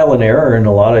was trial and error in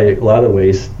a lot of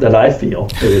ways that I feel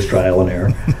it was trial and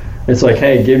error. It's like,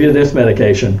 hey, give you this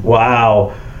medication.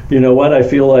 Wow, you know what? I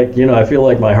feel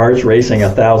like my heart's racing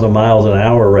 1,000 miles an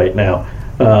hour right now.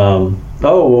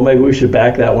 Well, maybe we should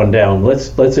back that one down.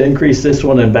 Let's increase this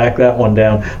one and back that one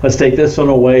down. Let's take this one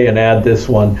away and add this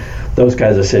one. Those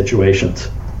kinds of situations,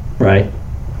 right?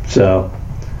 So,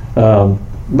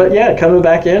 but yeah, coming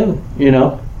back in,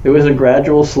 it was a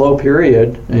gradual, slow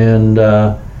period, and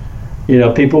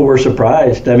people were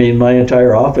surprised. I mean, my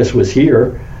entire office was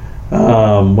here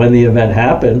when the event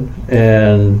happened,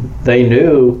 and they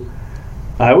knew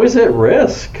I was at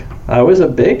risk. I was a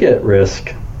big at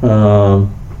risk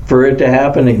for it to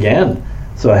happen again.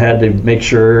 So I had to make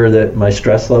sure that my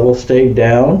stress level stayed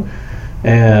down,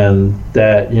 and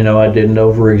that I didn't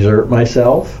overexert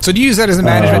myself. So do you use that as a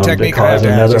management technique? I have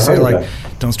to another say, heart like,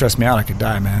 attack. don't stress me out. I could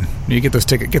die, man. You get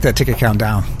that ticket count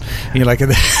down. You're like,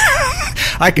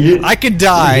 I could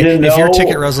die if your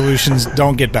ticket resolutions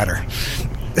don't get better.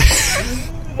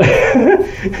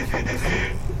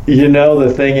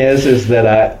 The thing is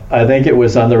that I think it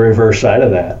was on the reverse side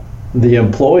of that. The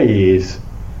employees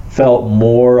felt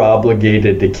more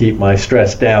obligated to keep my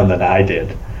stress down than I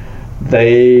did.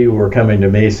 They were coming to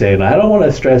me saying, I don't want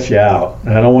to stress you out.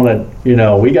 I don't want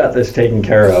to, we got this taken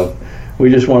care of. We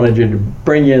just wanted you to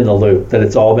bring you in the loop that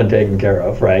it's all been taken care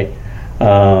of, right?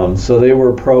 So they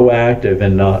were proactive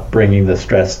in not bringing the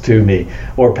stress to me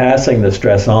or passing the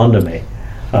stress on to me.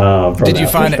 Did you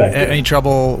find any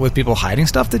trouble with people hiding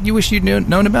stuff that you wish you'd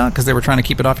known about because they were trying to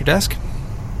keep it off your desk?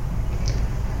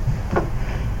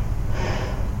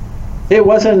 It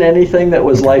wasn't anything that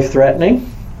was life-threatening,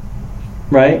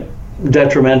 right?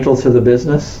 Detrimental to the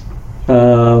business.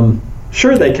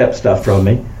 Sure, they kept stuff from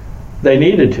me. They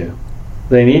needed to.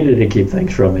 They needed to keep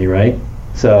things from me, right?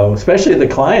 So, especially the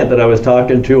client that I was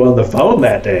talking to on the phone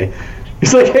that day.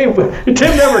 He's like, hey,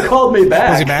 Tim never called me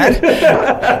back. Was he mad?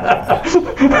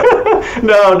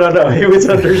 No. He was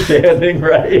understanding,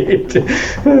 right?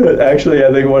 Actually,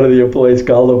 I think one of the employees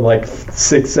called him like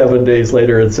 6-7 days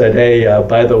later and said, hey,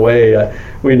 by the way,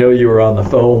 we know you were on the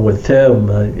phone with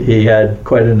Tim. He had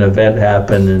quite an event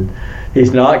happen, and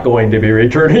he's not going to be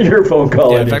returning your phone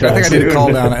call anytime soon. In fact, I think I did a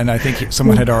call down, and I think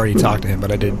someone had already talked to him,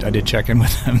 but I did check in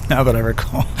with him now that I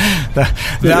recall.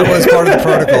 That was part of the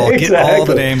protocol. Exactly. Get all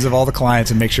the names of all the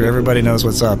clients and make sure everybody knows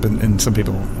what's up, and some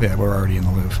people were already in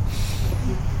the loop.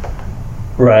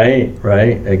 Right,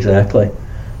 exactly.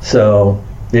 So,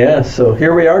 so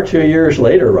here we are 2 years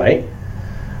later, right?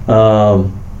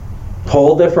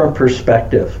 Whole different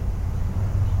perspective.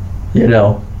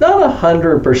 Not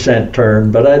 100%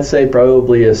 turn, but I'd say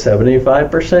probably a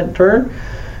 75% turn.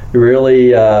 You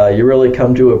really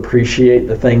come to appreciate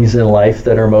the things in life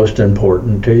that are most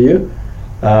important to you.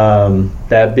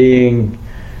 That being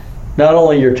not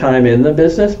only your time in the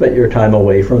business, but your time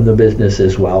away from the business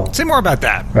as well. Say more about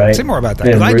that. Right. Say more about that.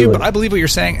 Because I believe what you're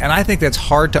saying, and I think that's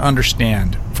hard to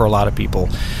understand for a lot of people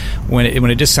when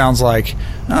it just sounds like,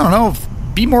 I don't know,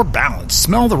 be more balanced,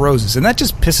 smell the roses, and that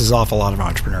just pisses off a lot of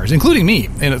entrepreneurs, including me.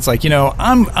 And it's like,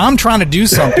 I'm trying to do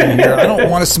something here. I don't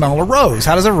want to smell a rose.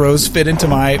 How does a rose fit into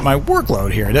my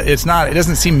workload here? It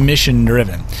doesn't seem mission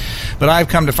driven. But I've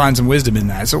come to find some wisdom in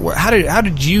that. So how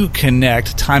did you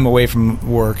connect time away from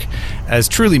work as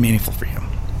truly meaningful for you?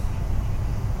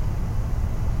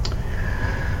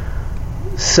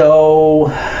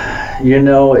 So,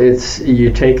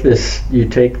 you take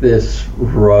this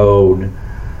road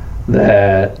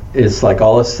that it's like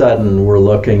all of a sudden we're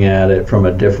looking at it from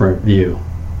a different view,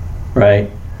 right?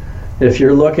 If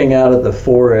you're looking out at the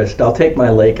forest, I'll take my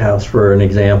lake house for an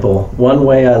example. One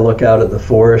way I look out at the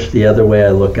forest, the other way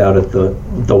I look out at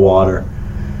the water.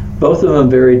 Both of them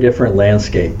very different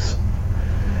landscapes.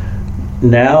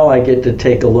 Now I get to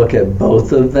take a look at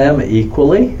both of them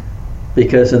equally,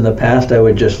 because in the past I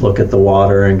would just look at the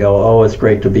water and go, oh, it's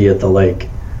great to be at the lake.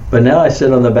 But now I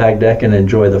sit on the back deck and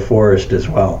enjoy the forest as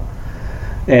well.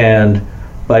 And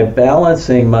by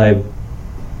balancing my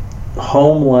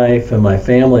home life and my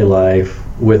family life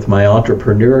with my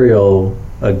entrepreneurial,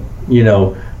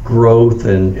 growth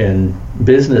and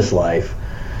business life,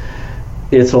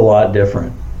 it's a lot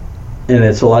different. And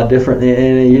it's a lot different.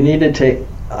 And you need to take,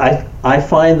 I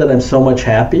find that I'm so much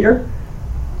happier,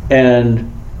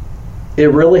 and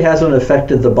it really hasn't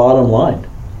affected the bottom line,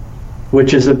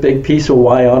 which is a big piece of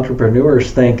why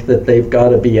entrepreneurs think that they've got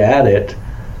to be at it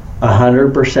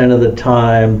 100% of the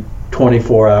time,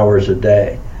 24 hours a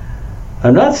day.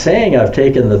 I'm not saying I've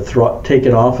taken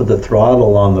off of the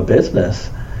throttle on the business.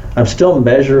 I'm still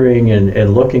measuring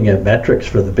and looking at metrics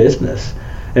for the business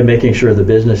and making sure the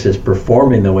business is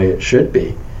performing the way it should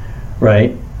be,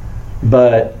 right?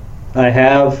 But I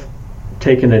have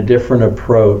taken a different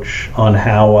approach on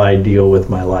how I deal with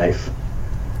my life.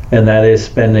 And that is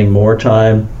spending more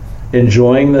time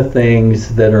enjoying the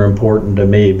things that are important to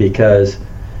me, because,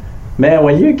 man,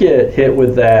 when you get hit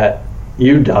with that,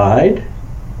 you died,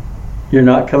 you're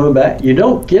not coming back. You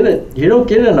don't get it. You don't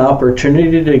get an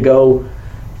opportunity to go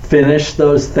finish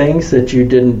those things that you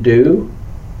didn't do,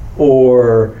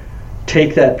 or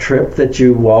take that trip that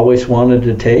you always wanted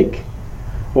to take,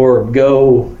 or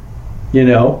go,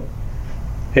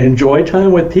 enjoy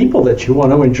time with people that you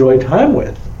want to enjoy time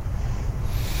with,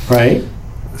 right?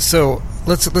 So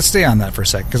let's stay on that for a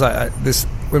second, because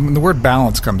when the word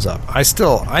balance comes up, I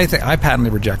patently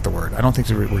reject the word. I don't think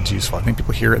the word's useful. I think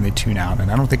people hear it and they tune out,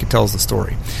 and I don't think it tells the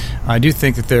story. I do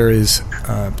think that there is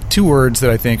two words that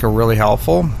I think are really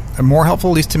helpful, more helpful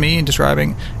at least to me in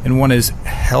describing, and one is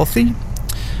healthy,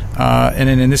 and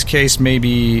then in this case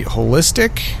maybe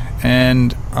holistic,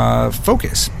 and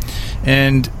focus.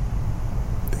 And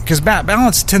because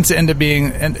balance tends to end up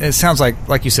being, and it sounds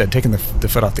like you said, taking the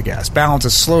foot off the gas. Balance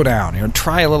is slow down,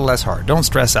 try a little less hard. Don't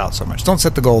stress out so much. Don't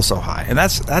set the goal so high. And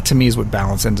that to me is what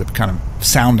balance ends up kind of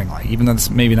sounding like, even though this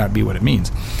maybe not be what it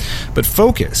means. But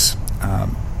focus,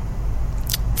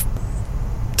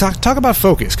 talk about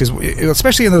focus, because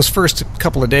especially in those first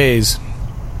couple of days,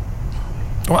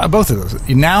 well, both of those,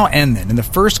 now and then, in the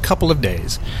first couple of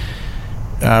days,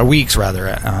 weeks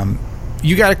rather,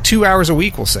 you got 2 hours a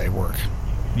week, we'll say, work.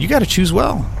 You got to choose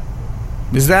well.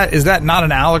 Is that not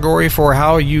an allegory for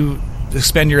how you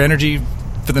spend your energy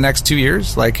for the next 2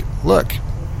 years? Like, look,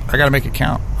 I got to make it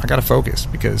count. I got to focus,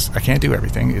 because I can't do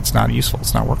everything. It's not useful.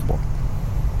 It's not workable.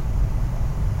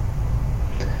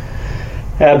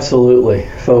 Absolutely.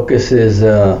 Focus is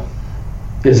a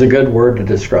good word to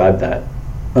describe that,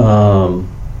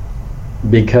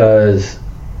 because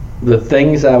the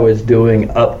things I was doing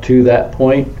up to that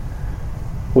point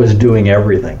was doing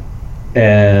everything.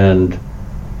 And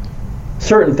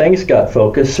certain things got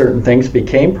focused, certain things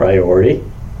became priority,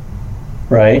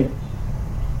 right?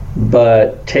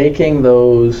 But taking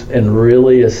those and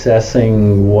really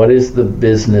assessing what is the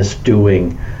business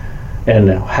doing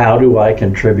and how do I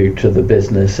contribute to the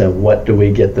business and what do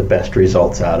we get the best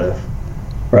results out of,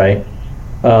 right?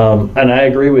 And I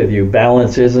agree with you,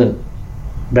 balance isn't,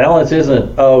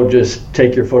 just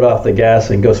take your foot off the gas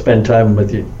and go spend time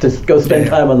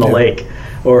time on the lake,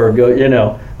 or go,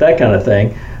 that kind of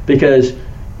thing, because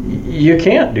you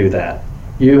can't do that.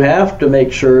 You have to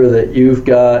make sure that you've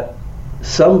got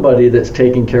somebody that's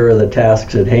taking care of the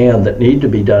tasks at hand that need to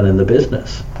be done in the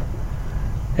business.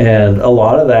 And a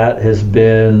lot of that has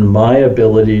been my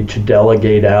ability to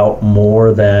delegate out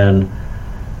more than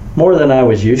I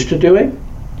was used to doing.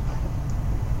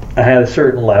 I had a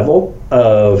certain level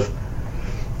of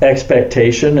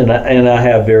expectation, and I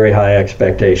have very high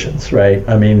expectations, right?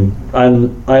 I mean,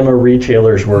 I'm a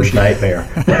retailer's worst nightmare.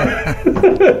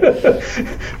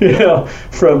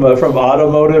 From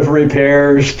automotive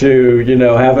repairs to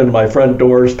having my front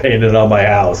doors painted on my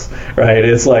house, right?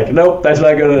 It's like, nope, that's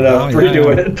not good enough.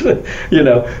 Redo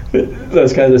it.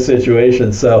 Those kinds of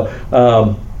situations. So,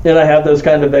 and I have those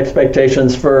kind of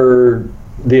expectations for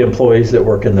the employees that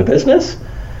work in the business.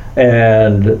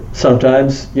 And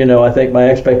sometimes, I think my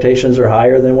expectations are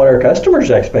higher than what our customers'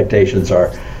 expectations are,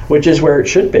 which is where it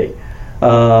should be.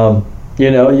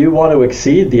 You want to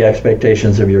exceed the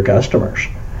expectations of your customers.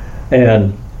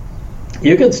 And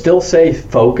you can still stay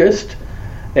focused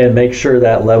and make sure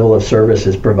that level of service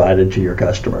is provided to your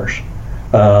customers.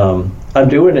 I'm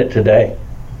doing it today,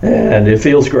 and it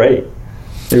feels great.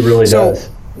 It really does.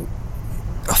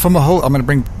 From I'm going to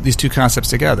bring these two concepts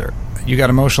together. You got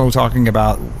emotional talking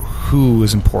about who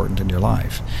is important in your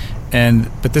life.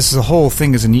 But this is a whole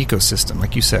thing as an ecosystem,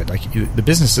 like you said. Like the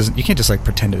business doesn't. You can't just like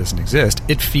pretend it doesn't exist.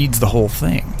 It feeds the whole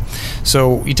thing.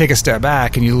 So you take a step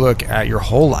back and you look at your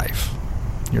whole life,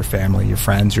 your family, your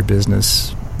friends, your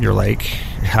business, your lake,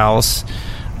 your house.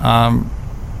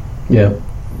 Yeah.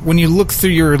 When you look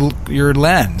through your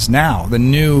lens now, the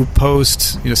new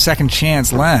post, second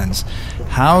chance lens,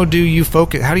 how do you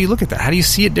focus? How do you look at that? How do you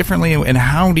see it differently? And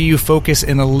how do you focus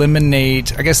and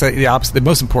eliminate? I guess the opposite, the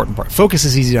most important part. Focus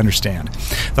is easy to understand.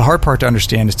 The hard part to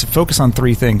understand is to focus on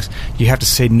three things. You have to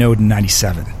say no to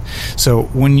 97. So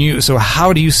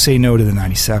how do you say no to the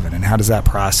 97, and how does that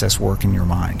process work in your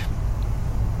mind?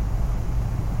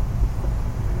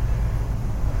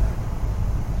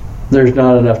 There's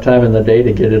not enough time in the day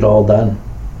to get it all done,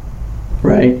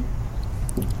 right?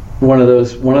 One of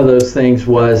those things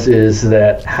is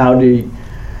that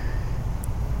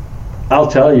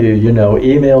I'll tell you,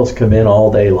 emails come in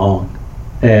all day long,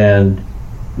 and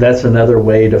that's another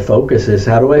way to focus is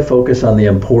how do I focus on the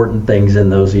important things in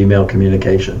those email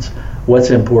communications? What's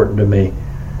important to me?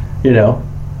 And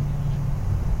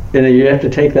you have to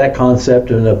take that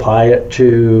concept and apply it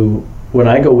to when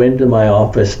I go into my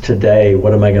office today,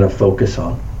 what am I going to focus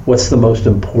on? What's the most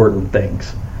important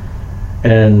things?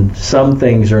 And some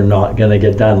things are not going to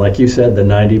get done. Like you said, the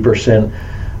 90%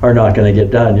 are not going to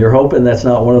get done. You're hoping that's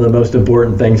not one of the most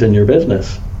important things in your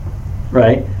business,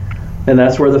 right? And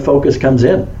that's where the focus comes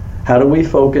in. How do we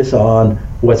focus on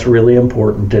what's really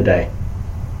important today?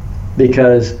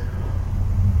 Because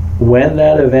when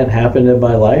that event happened in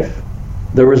my life,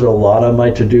 there was a lot on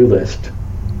my to-do list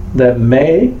that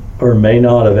may or may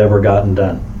not have ever gotten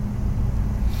done.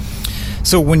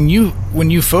 So when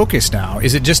you focus now,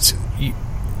 is it just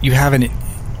you have an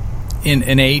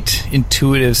innate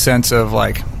intuitive sense of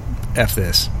like, F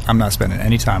this, I'm not spending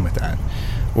any time with that?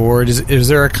 Or is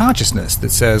there a consciousness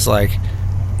that says like,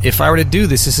 if I were to do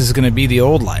this is going to be the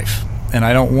old life and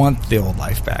I don't want the old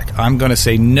life back. I'm going to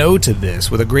say no to this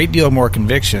with a great deal more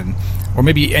conviction, or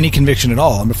maybe any conviction at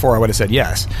all, and before I would have said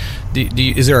yes.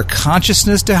 Is there a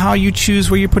consciousness to how you choose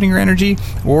where you're putting your energy?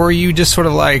 Or are you just sort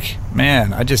of like,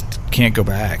 man, I just can't go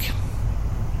back?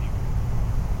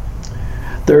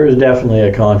 There is definitely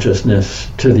a consciousness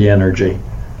to the energy.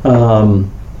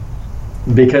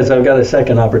 Because I've got a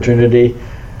second opportunity,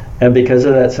 and because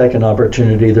of that second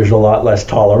opportunity, there's a lot less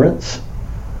tolerance.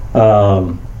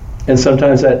 And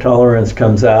sometimes that tolerance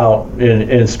comes out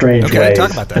in strange ways. Okay,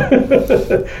 talk about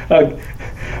that.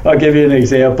 I'll give you an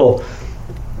example.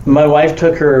 My wife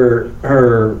took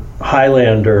her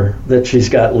Highlander that she's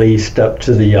got leased up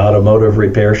to the automotive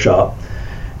repair shop,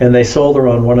 and they sold her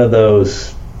on one of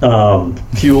those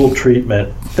fuel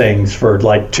treatment things for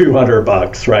like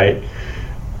 $200, right?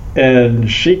 And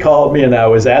she called me, and I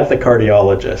was at the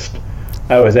cardiologist.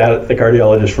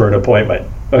 For an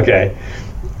appointment. Okay.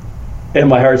 And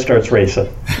my heart starts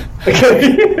racing.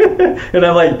 Okay. And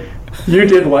I'm like, you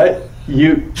did what?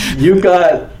 You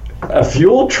got a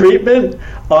fuel treatment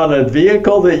on a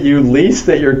vehicle that you leased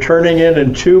that you're turning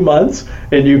in 2 months,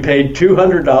 and you paid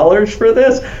 $200 for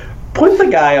this? Put the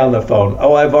guy on the phone.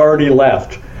 Oh, I've already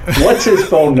left. What's his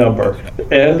phone number?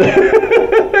 And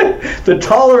the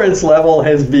tolerance level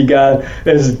has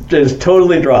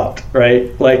totally dropped,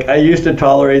 right? Like I used to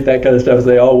tolerate that kind of stuff,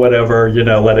 say, oh, whatever,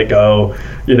 let it go.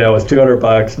 It's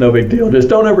 $200, no big deal. Just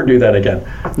don't ever do that again.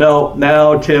 No,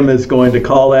 now Tim is going to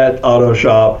call that auto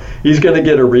shop. He's going to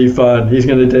get a refund. He's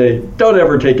going to say, don't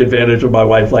ever take advantage of my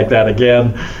wife like that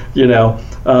again.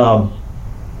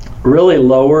 Really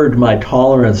lowered my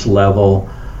tolerance level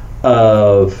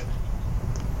of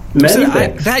many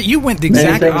things. You went the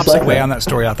exact opposite way on that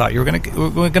story I thought you were going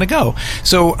to go.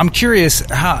 So I'm curious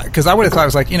how, because I would have thought it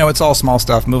was like, it's all small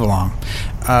stuff, move along.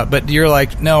 But you're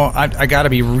like, no, I got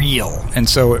to be real. And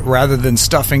so rather than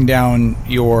stuffing down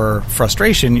your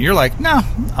frustration, you're like, no,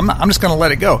 I'm just going to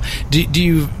let it go. Do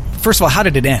you, first of all, how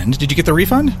did it end? Did you get the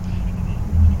refund?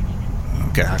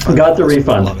 Okay, I got the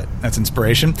refund. Love it. That's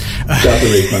inspiration. Got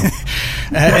the refund.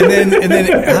 and then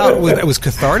how it was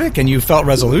cathartic, and you felt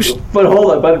resolution. But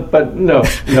hold on, but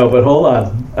hold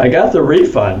on. I got the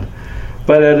refund,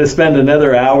 but I had to spend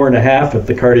another hour and a half at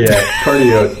the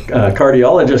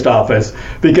cardiologist office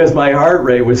because my heart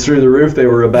rate was through the roof. They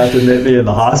were about to admit me in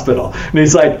the hospital. And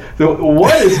he's like,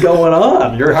 what is going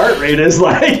on? Your heart rate is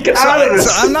like out of this.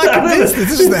 So I'm not convinced that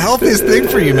this is the healthiest thing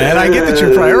for you, man. I get that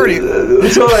your priority.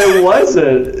 So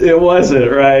it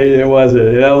wasn't, right? It wasn't.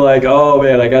 And I'm like, oh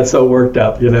man, I got so worked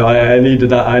up. I need to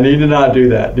not do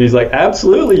that. And he's like,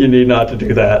 absolutely, you need not to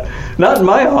do that. Not in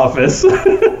my office.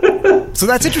 So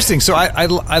that's interesting. So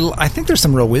I think there's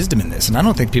some real wisdom in this, and I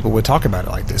don't think people would talk about it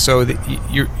like this. So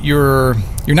you're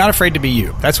not afraid to be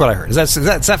you. That's what I heard. Is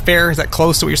that fair? Is that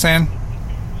close to what you're saying?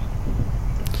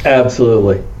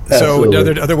 Absolutely. So are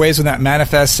there other ways when that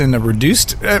manifests in a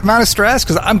reduced amount of stress?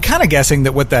 Because I'm kind of guessing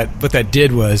that what that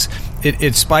did was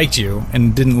it spiked you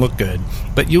and didn't look good,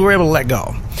 but you were able to let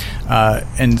go,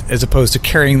 and as opposed to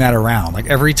carrying that around. Like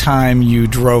every time you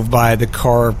drove by the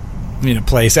car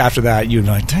place after that, you'd be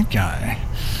like, that guy,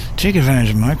 take advantage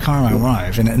of my car, my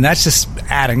wife, and that's just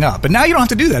adding up. But now you don't have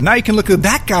to do that. Now you can look at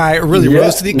that guy really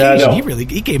rose to the occasion. No.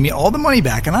 He gave me all the money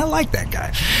back, and I like that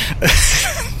guy.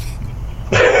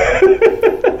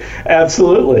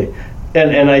 Absolutely,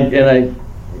 and I,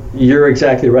 you're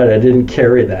exactly right. I didn't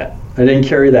carry that. I didn't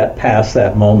carry that past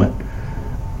that moment.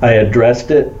 I addressed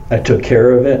it. I took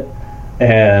care of it,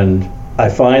 and I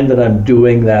find that I'm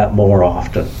doing that more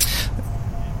often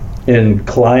in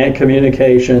client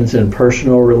communications, in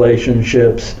personal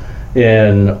relationships,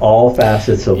 in all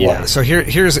facets of life. So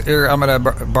here I'm going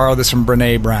to borrow this from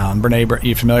Brene Brown.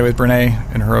 You familiar with Brene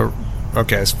and her?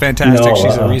 Okay, it's fantastic. No,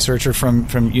 she's a researcher from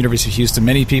University of Houston.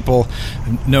 Many people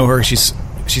know her. She's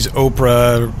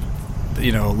Oprah,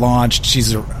 launched.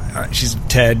 She's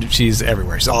TED. She's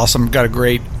everywhere. She's awesome. Got a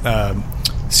great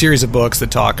series of books that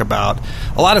talk about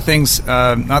a lot of things,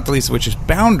 not the least of which is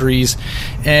boundaries.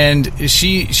 And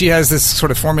she has this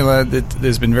sort of formula that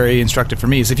has been very instructive for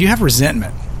me. Is if you have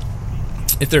resentment,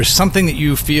 if there's something that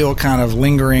you feel kind of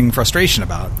lingering frustration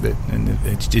about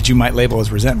that you might label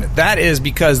as resentment, that is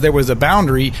because there was a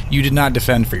boundary you did not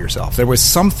defend for yourself. There was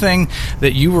something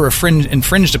that you were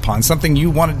infringed upon, something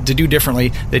you wanted to do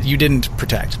differently that you didn't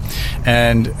protect.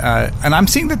 And I'm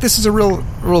seeing that this is a real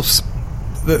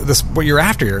what you're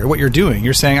after, what you're doing.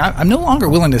 You're saying I'm no longer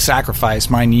willing to sacrifice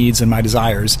my needs and my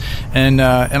desires, and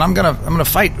I'm gonna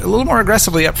fight a little more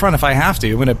aggressively up front if I have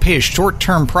to. I'm gonna pay a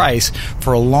short-term price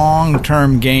for a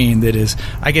long-term gain that is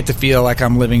I get to feel like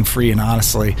I'm living free and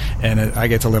honestly, and I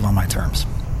get to live on my terms.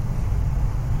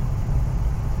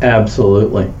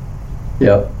 Absolutely.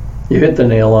 Yep. You hit the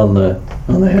nail on the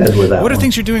head with that. What are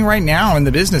things you're doing right now in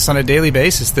the business on a daily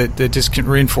basis that just can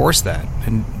reinforce that?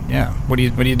 And what are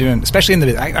you doing, especially in the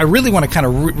business? I really want to kind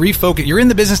of refocus. You're in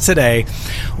the business today.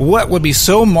 What would be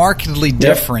so markedly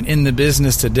different in the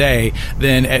business today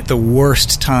than at the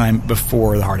worst time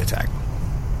before the heart attack?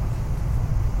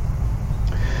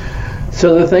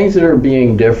 So the things that are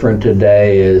being different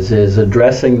today is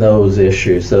addressing those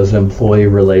issues, those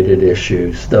employee-related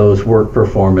issues, those work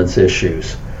performance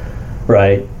issues.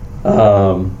 Right.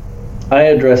 I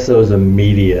address those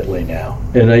immediately now.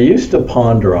 And I used to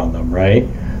ponder on them, right?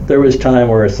 There was time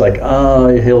where it's like,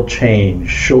 he'll change,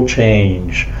 she'll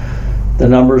change, the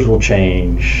numbers will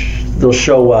change, they'll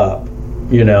show up,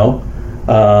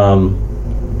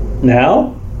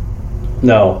 Now,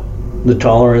 no. The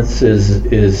tolerance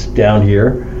is down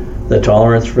here. The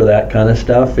tolerance for that kind of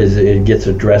stuff it gets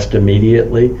addressed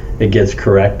immediately. It gets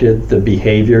corrected. The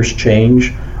behaviors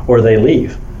change, or they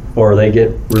leave, or they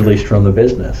get released from the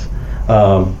business.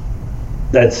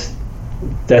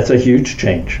 That's a huge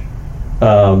change.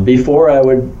 Before I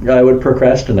would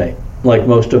procrastinate, like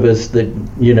most of us that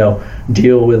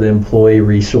deal with employee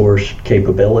resource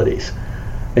capabilities.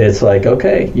 It's like,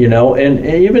 okay, and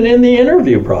even in the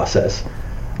interview process,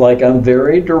 like I'm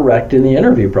very direct in the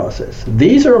interview process.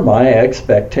 These are my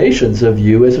expectations of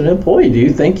you as an employee. Do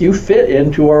you think you fit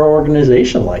into our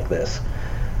organization like this?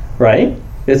 Right?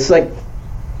 It's like,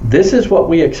 this is what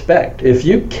we expect. If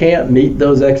you can't meet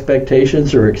those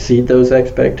expectations or exceed those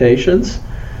expectations,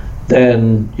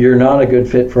 then you're not a good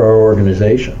fit for our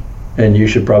organization, and you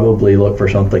should probably look for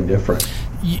something different.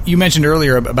 You mentioned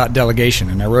earlier about delegation,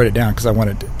 and I wrote it down because I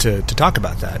wanted to talk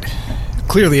about that.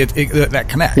 Clearly, that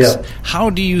connects. Yeah. How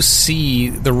do you see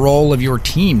the role of your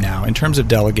team now in terms of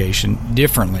delegation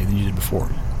differently than you did before?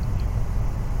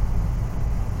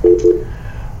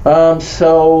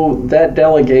 So that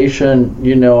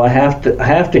delegation, I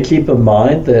have to keep in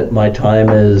mind that my time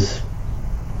is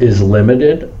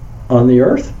limited on the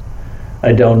earth.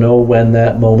 I don't know when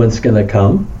that moment's going to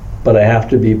come, but I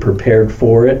have to be prepared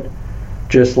for it,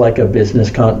 just like a business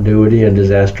continuity and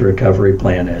disaster recovery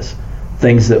plan is.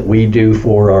 Things that we do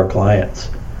for our clients.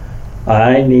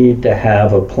 I need to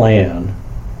have a plan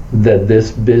that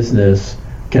this business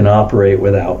can operate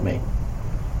without me.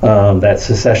 That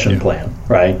succession plan,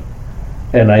 right?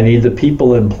 And I need the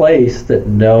people in place that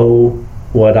know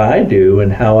what I do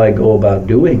and how I go about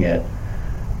doing it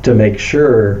to make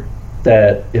sure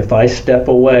that if I step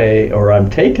away or I'm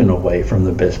taken away from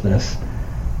the business,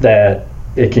 that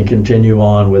it can continue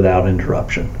on without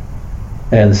interruption.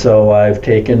 And so I've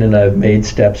taken and I've made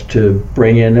steps to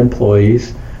bring in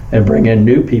employees and bring in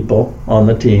new people on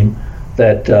the team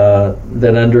that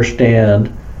that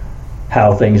understand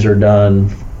how things are done,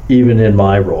 even in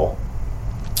my role.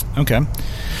 Okay.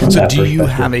 So do you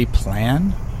have a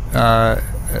plan,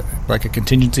 like a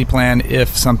contingency plan,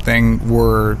 if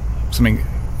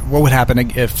what would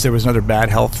happen if there was another bad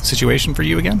health situation for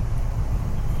you again?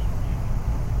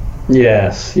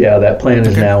 Yes. Yeah, that plan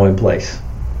is now in place.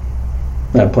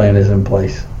 That plan is in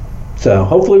place. So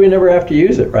hopefully we never have to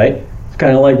use it, right? It's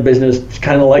kind of like business, it's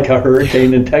kind of like a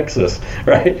hurricane in Texas,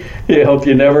 right? You hope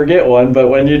you never get one, but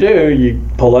when you do, you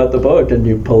pull out the book and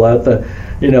you pull out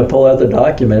the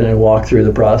document and walk through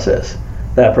the process.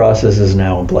 That process is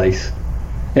now in place.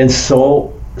 And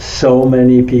so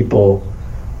many people,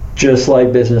 just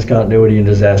like business continuity and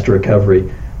disaster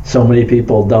recovery, so many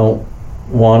people don't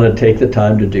want to take the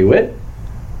time to do it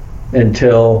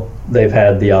until they've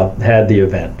had the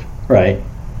event, right?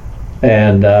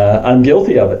 And I'm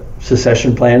guilty of it.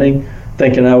 Succession planning,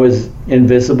 thinking I was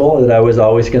invisible, that I was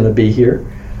always going to be here.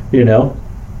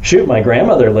 Shoot, my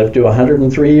grandmother lived to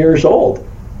 103 years old.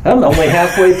 I'm only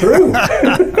halfway through. Got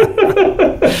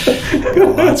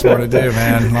lots more to do,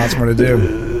 man. Lots more to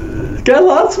do. Got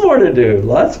lots more to do.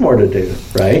 Lots more to do,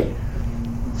 right?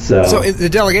 So the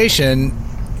delegation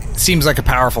seems like a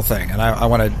powerful thing, and I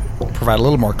want to provide a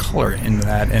little more color into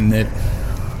that. And it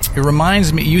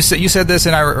reminds me, you said this,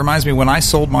 and it reminds me when I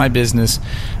sold my business.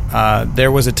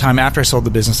 There was a time after I sold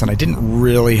the business, and I didn't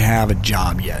really have a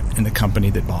job yet in the company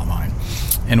that bought mine,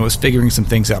 and was figuring some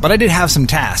things out. But I did have some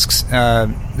tasks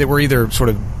that were either sort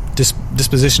of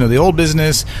disposition of the old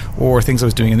business or things I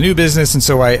was doing in the new business, and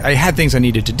so I had things I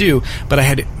needed to do, but I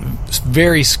had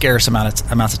very scarce amounts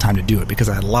of time to do it because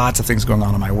I had lots of things going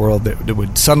on in my world that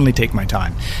would suddenly take my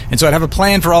time. And so I'd have a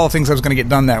plan for all the things I was going to get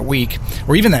done that week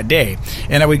or even that day,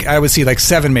 and I would see like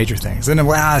 7 major things, and then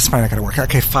it's probably not going to work.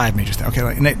 Okay, 5 major things. Okay,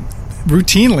 and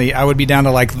routinely I would be down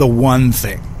to like the one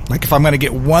thing. Like if I'm going to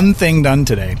get one thing done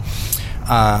today,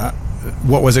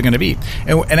 what was it going to be?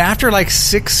 And after like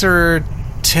 6 or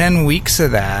 10 weeks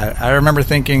of that, I remember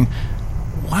thinking,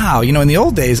 wow, in the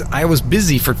old days, I was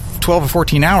busy for 12 or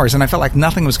 14 hours and I felt like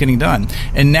nothing was getting done.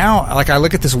 And now, like, I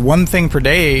look at this one thing per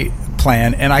day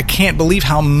plan and I can't believe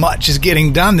how much is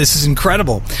getting done. This is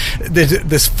incredible.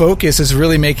 This focus is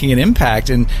really making an impact.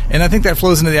 And I think that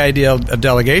flows into the idea of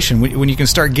delegation. When you can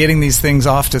start getting these things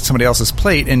off to somebody else's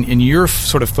plate and you're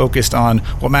sort of focused on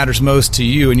what matters most to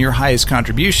you and your highest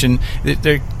contribution,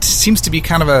 there seems to be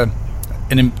kind of a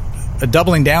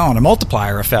doubling down, a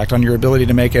multiplier effect on your ability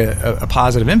to make a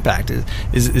positive impact.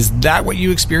 Is that what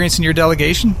you experience in your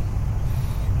delegation?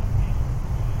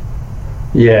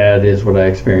 Yeah, it is what I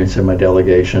experienced in my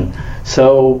delegation.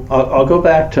 So I'll go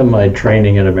back to my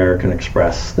training at American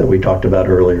Express that we talked about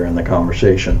earlier in the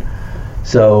conversation.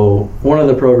 So one of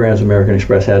the programs American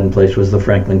Express had in place was the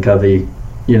Franklin Covey,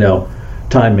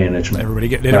 time management. Everybody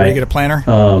get a planner?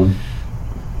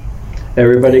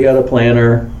 Everybody got a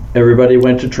planner. Everybody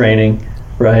went to training,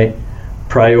 right?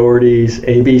 Priorities,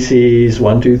 ABCs,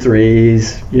 1, 2,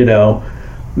 3s,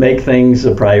 make things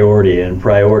a priority and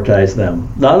prioritize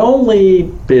them. Not only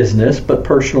business, but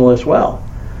personal as well.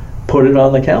 Put it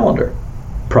on the calendar.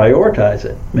 Prioritize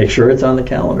it. Make sure it's on the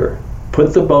calendar.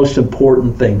 Put the most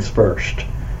important things first,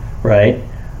 right?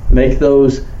 Make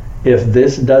those, if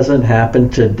this doesn't happen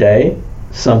today,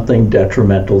 something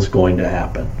detrimental is going to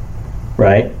happen,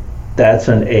 right? That's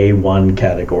an A1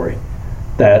 category.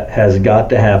 That has got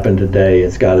to happen today.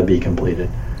 It's got to be completed.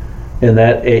 And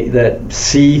that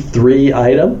C3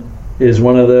 item is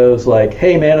one of those like,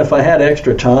 hey man, if I had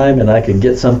extra time and I could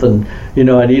get something,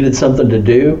 I needed something to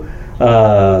do,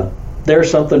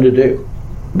 there's something to do.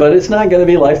 But it's not going to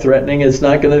be life-threatening. It's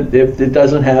not going to, if it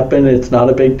doesn't happen, it's not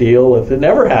a big deal. If it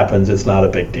never happens, it's not a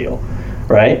big deal,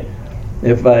 right?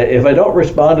 If I don't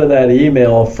respond to that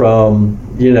email from,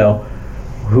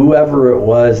 whoever it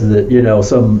was that,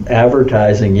 some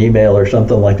advertising email or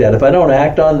something like that, if I don't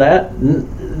act on that,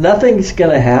 nothing's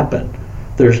going to happen.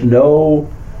 There's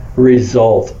no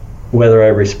result whether I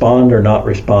respond or not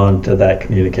respond to that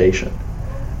communication.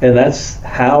 And that's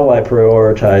how I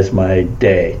prioritize my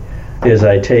day, is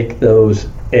I take those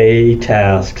A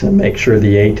tasks and make sure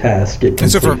the A tasks get completed.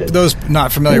 And so for those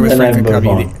not familiar with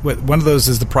Franklin-Covey, one of those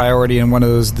is the priority and one of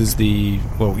those is the,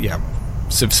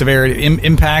 severity,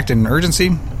 impact, and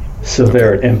urgency?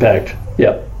 Severity, impact.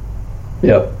 Yep,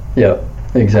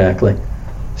 exactly.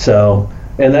 So,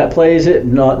 and that plays it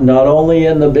not only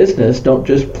in the business, don't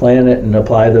just plan it and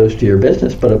apply those to your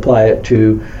business, but apply it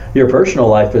to your personal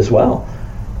life as well.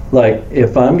 Like,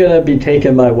 if I'm going to be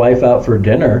taking my wife out for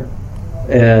dinner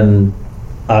and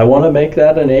I want to make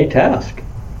that an A task,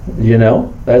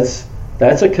 that's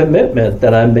a commitment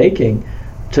that I'm making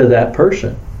to that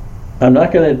person. I'm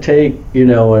not going to take,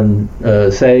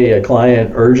 and say a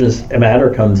client urgent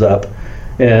matter comes up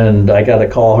and I got to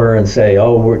call her and say,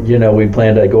 we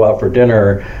plan to go out for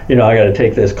dinner, I got to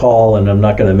take this call and I'm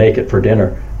not going to make it for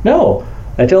dinner. No,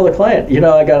 I tell the client,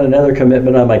 I got another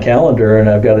commitment on my calendar and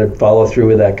I've got to follow through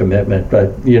with that commitment,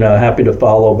 but, happy to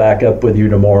follow back up with you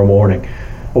tomorrow morning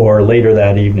or later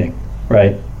that evening,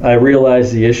 right? I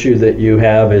realize the issue that you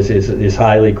have is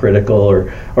highly critical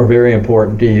or very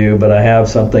important to you, but I have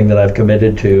something that I've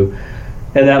committed to,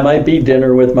 and that might be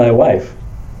dinner with my wife,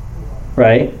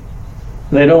 right?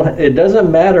 It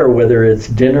doesn't matter whether it's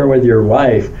dinner with your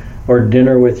wife or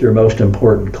dinner with your most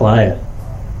important client.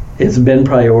 It's been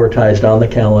prioritized on the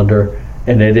calendar,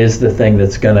 and it is the thing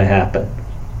that's going to happen,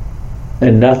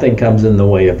 and nothing comes in the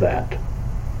way of that.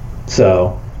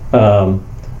 So,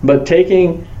 but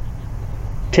taking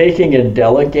and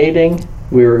delegating,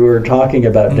 we were talking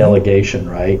about delegation,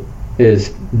 right? Is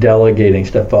delegating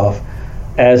stuff off.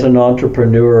 As an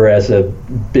entrepreneur, as a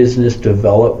business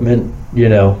development,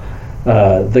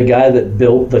 the guy that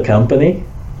built the company,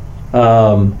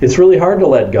 it's really hard to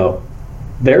let go.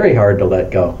 Very hard to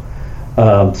let go.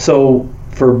 So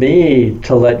for me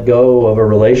to let go of a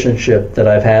relationship that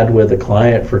I've had with a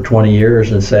client for 20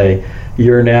 years and say,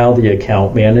 you're now the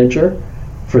account manager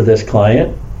for this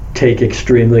client, take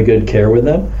extremely good care with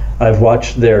them. I've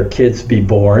watched their kids be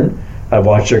born. I've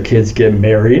watched their kids get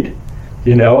married.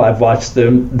 I've watched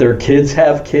their kids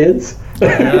have kids.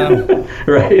 Yeah.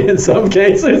 Right, in some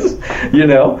cases,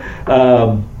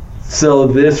 so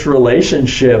this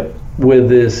relationship with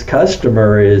this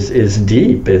customer is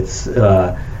deep. It's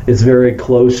very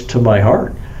close to my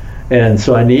heart, and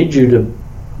so I need you to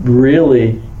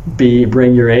really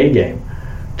bring your A game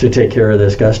to take care of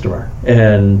this customer.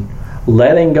 And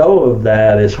letting go of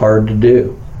that is hard to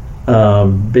do.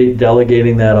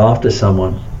 Delegating that off to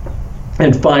someone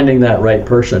and finding that right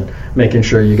person, making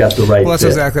sure you got the right Well, that's fit.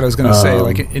 Exactly what I was going to say.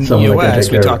 Like in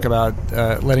EOS, we talk about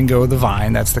letting go of the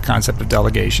vine. That's the concept of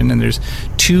delegation. And there's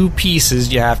two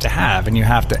pieces you have to have. And you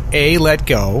have to, A, let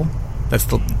go.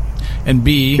 And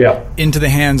B, into the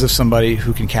hands of somebody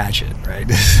who can catch it, right?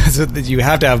 So you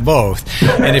have to have both.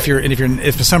 And if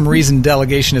for some reason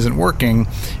delegation isn't working,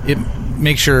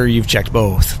 make sure you've checked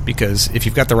both, because if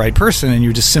you've got the right person and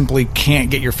you just simply can't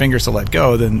get your fingers to let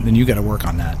go, then you got to work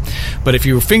on that. But if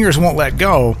your fingers won't let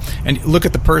go and look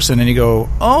at the person and you go,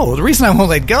 oh, the reason I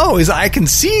won't let go is I can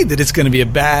see that it's going to be a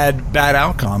bad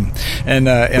outcome, and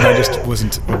I just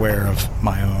wasn't aware of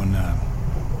my own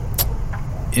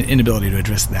inability to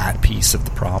address that piece of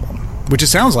the problem, which it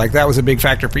sounds like that was a big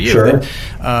factor for you. Sure.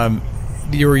 That,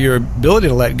 your ability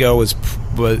to let go was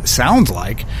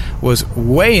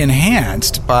way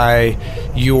enhanced by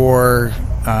your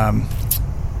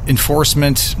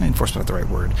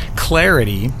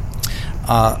clarity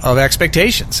of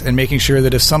expectations, and making sure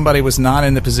that if somebody was not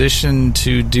in the position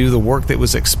to do the work that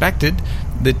was expected,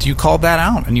 that you called that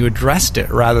out and you addressed it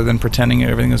rather than pretending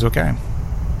everything was okay.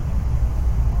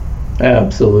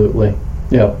 Absolutely.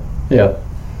 Yep.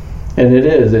 And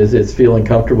it's feeling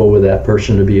comfortable with that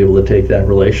person to be able to take that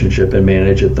relationship and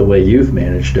manage it the way you've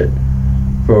managed it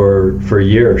for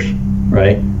years,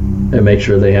 right? And make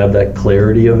sure they have that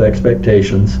clarity of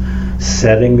expectations,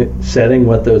 setting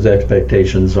what those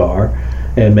expectations are,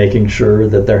 and making sure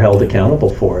that they're held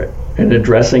accountable for it and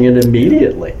addressing it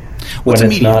immediately when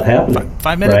it's not happening.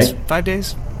 5 minutes, right? 5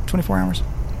 days, 24 hours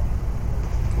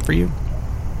for you?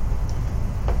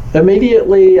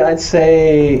 Immediately, I'd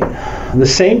say the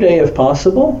same day if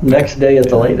possible, next day at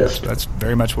the latest. That's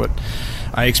very much what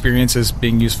I experience as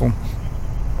being useful.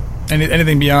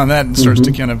 Anything beyond that starts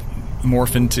to kind of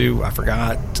morph into, I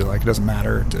forgot, to like, it doesn't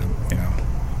matter, to,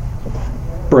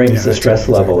 brings the stress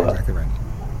level up. Exactly right.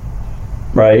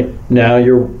 Right? Now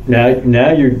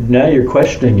you're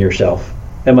questioning yourself.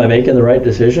 Am I making the right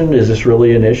decision? Is this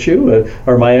really an issue?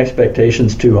 Are my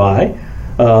expectations too high?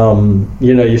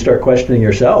 You start questioning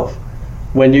yourself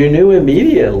when you knew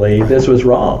immediately this was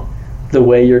wrong. The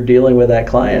way you're dealing with that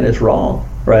client is wrong,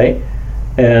 right?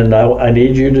 And I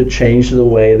need you to change the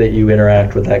way that you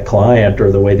interact with that client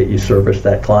or the way that you service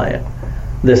that client.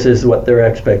 this is what their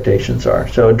expectations are.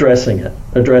 So addressing it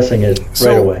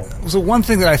right away. So one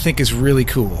thing that I think is really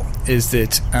cool is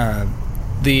that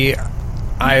the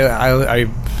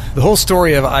whole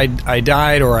story of I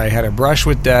died, or I had a brush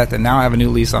with death and now I have a new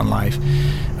lease on life,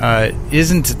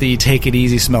 isn't the take it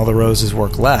easy, smell the roses,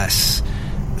 work less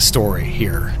story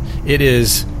here. It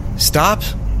is stop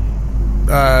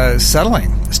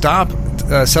settling. Stop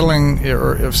settling,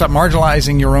 or stop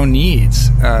marginalizing your own needs.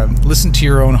 Listen to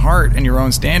your own heart and your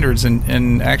own standards,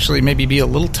 and actually maybe be a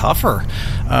little tougher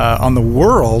on the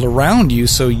world around you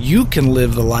so you can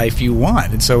live the life you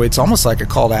want. And so it's almost like a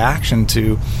call to action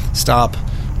to stop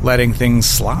letting things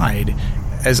slide,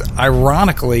 as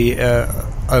ironically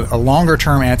a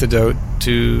longer-term antidote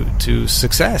to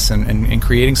success and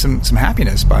creating some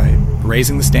happiness by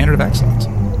raising the standard of excellence.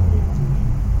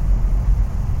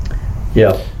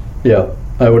 Yeah,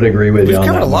 I would agree with you on that. We've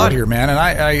covered a lot here, man, and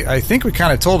I think we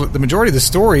kind of told the majority of the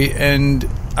story, and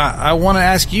I want to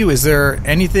ask you, is there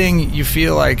anything you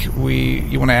feel like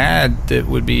you want to add that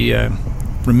would be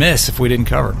remiss if we didn't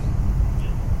cover?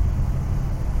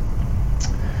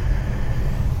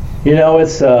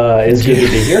 It's good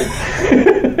to be here.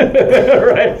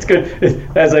 Right, it's good.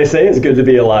 As I say, it's good to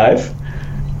be alive.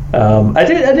 I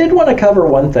did want to cover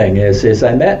one thing. Is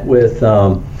I met with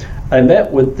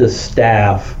the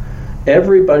staff,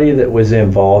 everybody that was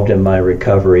involved in my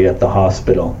recovery at the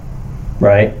hospital,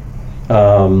 right?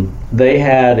 They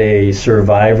had a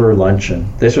survivor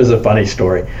luncheon. This was a funny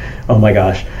story. Oh my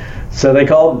gosh. So they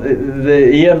called,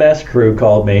 the EMS crew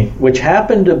called me, which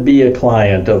happened to be a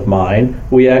client of mine.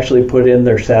 We actually put in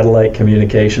their satellite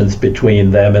communications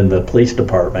between them and the police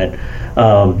department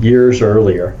years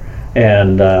earlier.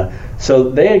 And so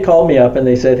they had called me up and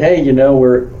they said, hey,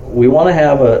 we want to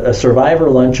have a survivor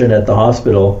luncheon at the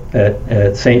hospital,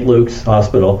 at St. Luke's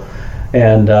Hospital,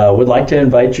 and would like to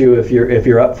invite you if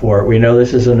you're up for it. We know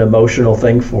this is an emotional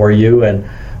thing for you, and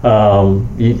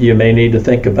you may need to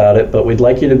think about it, but we'd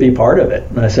like you to be part of it.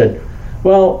 And I said,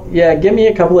 well, yeah, give me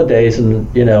a couple of days and,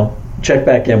 check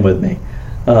back in with me.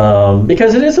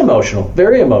 Because it is emotional,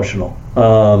 very emotional.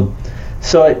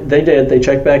 So they did. They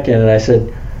checked back in, and I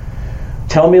said,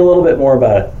 tell me a little bit more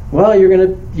about it. Well, you're going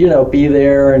to, be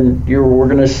there, and we're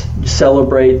going to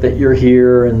celebrate that you're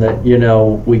here, and that, you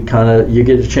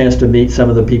get a chance to meet some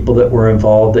of the people that were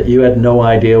involved that you had no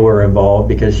idea were involved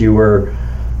because you were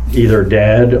either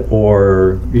dead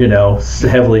or,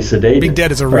 heavily sedated. Being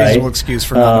dead is a reasonable excuse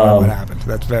for not knowing what happened.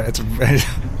 That's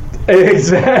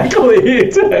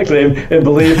Exactly. And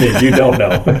believe me, you don't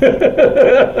know.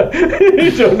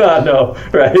 You do not know,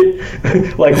 right?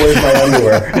 Like, where's my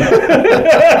underwear?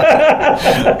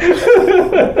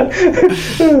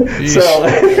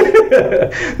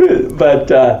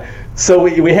 So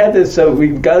we had this, so we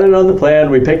got it on the plan,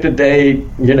 we picked a date,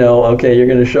 okay, you're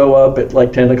going to show up at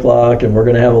like 10 o'clock and we're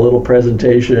going to have a little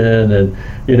presentation, and,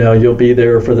 you'll be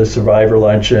there for the survivor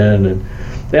luncheon,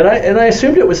 and I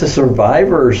assumed it was a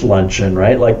survivors luncheon,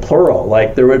 right? Like plural,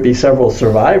 like there would be several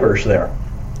survivors there.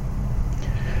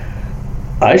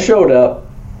 I showed up,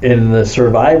 and the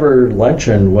survivor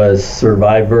luncheon was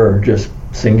survivor, just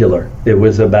singular. It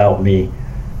was about me,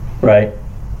 right?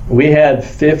 We had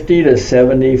 50 to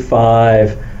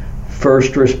 75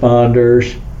 first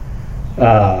responders,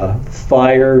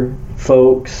 fire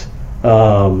folks,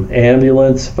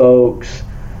 ambulance folks,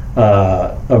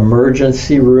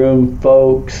 emergency room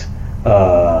folks,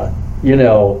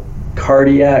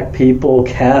 cardiac people,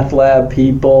 cath lab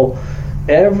people.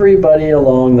 Everybody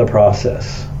along the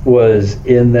process was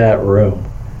in that room,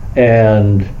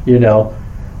 and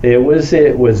it was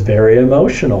very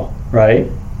emotional, right?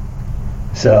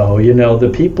 So the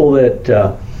people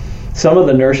that some of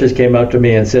the nurses came up to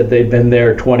me and said they'd been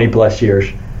there 20 plus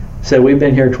years. Said, we've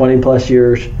been here 20 plus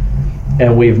years,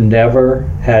 and we've never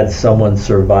had someone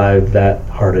survive that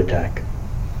heart attack.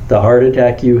 The heart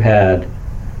attack you had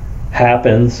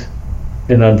happens,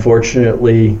 and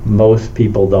unfortunately most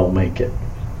people don't make it.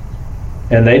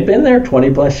 And they've been there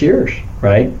 20 plus years,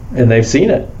 right? And they've seen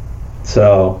it.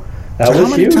 So that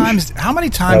was huge. How many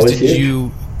times did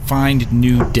you find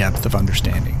new depth of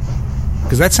understanding?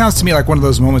 Because that sounds to me like one of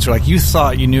those moments where, like, you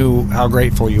thought you knew how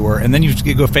grateful you were, and then you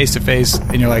go face to face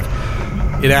and you're like,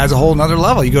 it adds a whole nother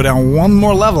level. You go down one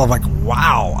more level of like,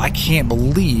 wow, I can't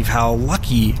believe how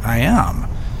lucky I am.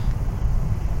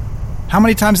 How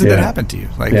many times did that happen to you?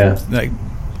 Like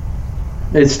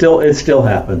it still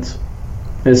happens.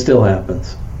 It still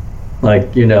happens.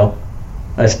 Like,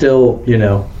 I still,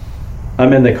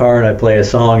 I'm in the car and I play a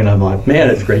song and I'm like, man,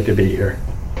 it's great to be here.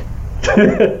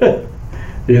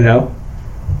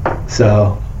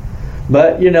 So,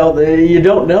 but you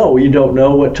don't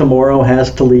know what tomorrow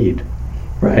has to lead,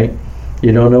 right?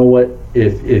 You don't know what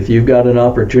if you've got an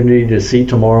opportunity to see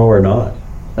tomorrow or not.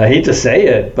 I hate to say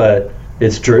it, but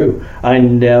it's true. I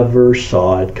never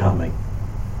saw it coming.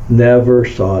 Never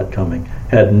saw it coming.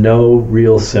 Had no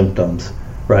real symptoms,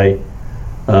 right?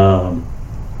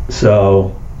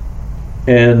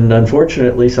 And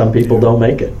unfortunately, some people don't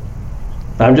make it.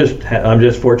 I'm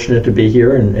just fortunate to be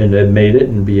here and have made it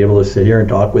and be able to sit here and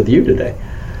talk with you today,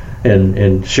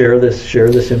 and share this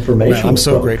information. Well, I'm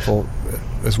so grateful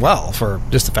as well for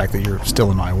just the fact that you're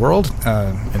still in my world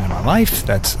and in my life.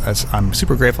 I'm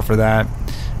super grateful for that,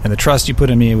 and the trust you put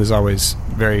in me was always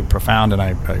very profound, and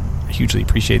I hugely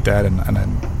appreciate that,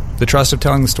 and the trust of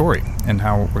telling the story and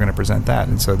how we're going to present that,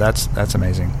 and so that's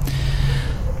amazing.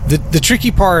 The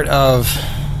tricky part of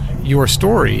your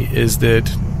story is that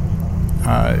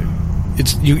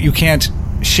you can't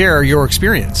share your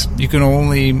experience. You can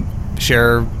only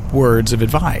share words of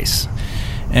advice.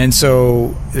 And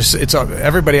so it's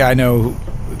everybody I know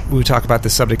who talk about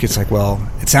this subject, it's like, well,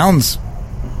 it sounds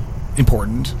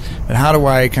important, but how do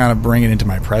I kind of bring it into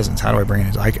my presence? How do I bring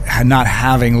it into, not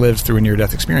having lived through a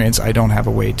near-death experience, I don't have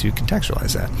a way to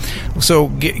contextualize that. So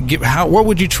what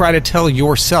would you try to tell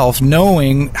yourself,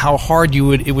 knowing how hard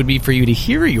it would be for you to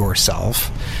hear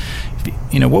yourself?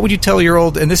 What would you tell your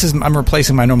old, and I'm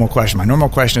replacing my normal question. My normal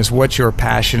question is, what's your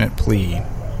passionate plea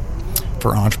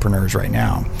for entrepreneurs right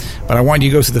now? But I want you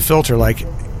to go through the filter, like,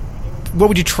 what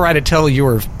would you try to tell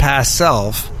your past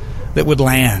self that would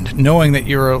land, knowing that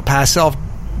your past self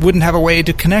wouldn't have a way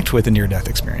to connect with a near-death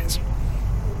experience?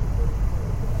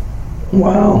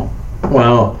 Wow.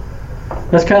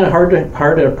 That's kind of hard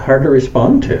to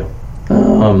respond to,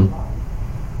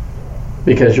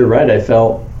 because you're right. I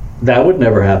felt that would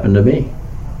never happen to me,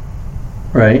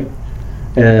 right?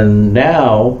 And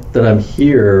now that I'm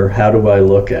here, how do I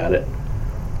look at it?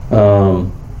 I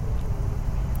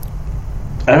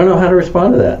don't know how to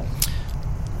respond to that.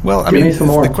 Well, I mean,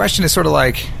 the question is sort of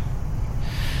like,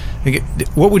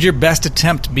 what would your best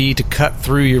attempt be to cut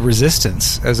through your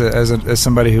resistance as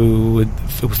somebody who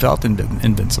felt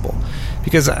invincible?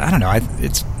 Because I don't know,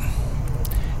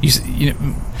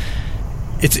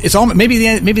 it's all maybe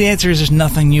the answer is there's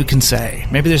nothing you can say.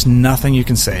 Maybe there's nothing you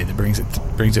can say that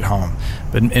brings it home.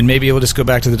 And maybe we'll just go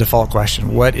back to the default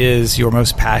question: what is your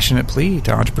most passionate plea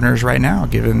to entrepreneurs right now,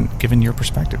 given your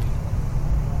perspective?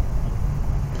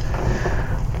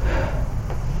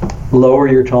 Lower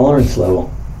your tolerance level.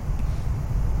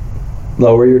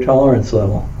 Lower your tolerance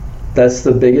level. That's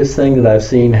the biggest thing that I've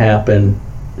seen happen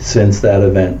since that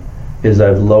event, is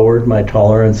I've lowered my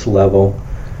tolerance level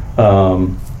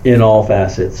in all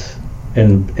facets.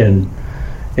 In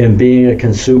being a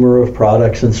consumer of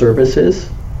products and services,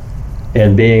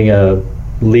 and being a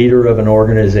leader of an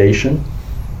organization,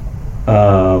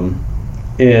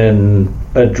 in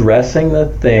addressing the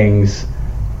things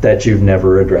that you've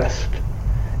never addressed.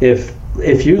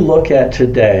 If you look at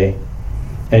today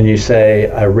and you say,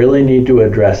 I really need to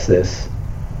address this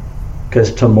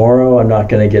because tomorrow I'm not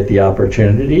going to get the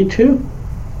opportunity to,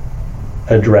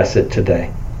 address it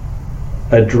today.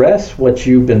 Address what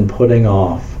you've been putting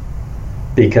off,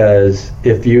 because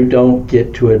if you don't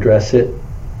get to address it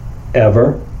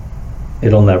ever,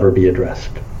 it'll never be addressed.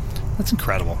 That's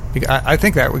incredible. I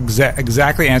think that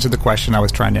exactly answered the question I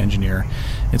was trying to engineer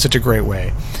in such a great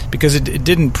way, because it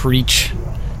didn't preach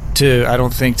to, I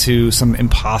don't think, to some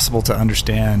impossible to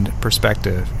understand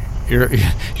perspective.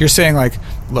 You're saying, like,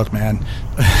 look, man,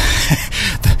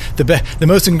 the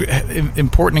most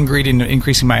important ingredient in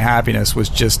increasing my happiness was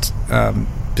just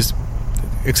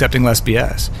accepting less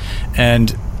BS,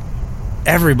 and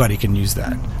everybody can use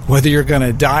that. Whether you're going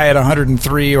to die at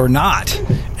 103 or not,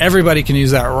 everybody can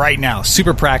use that right now.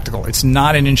 Super practical. It's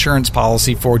not an insurance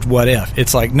policy for what if.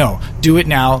 It's like, no, do it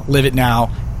now, live it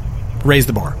now, raise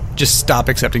the bar. Just stop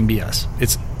accepting BS.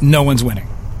 It's no one's winning.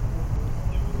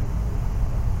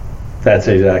 That's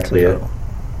exactly it.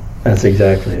 That's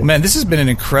exactly it. Man, this has been an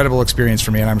incredible experience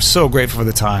for me, and I'm so grateful for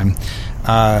the time.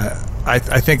 I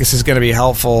think this is going to be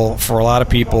helpful for a lot of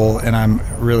people, and I'm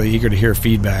really eager to hear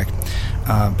feedback.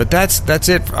 But that's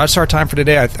it. That's our time for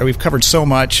today. We've covered so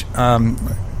much.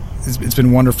 It's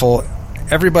been wonderful.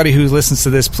 Everybody who listens to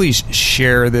this, please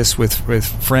share this with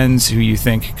friends who you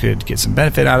think could get some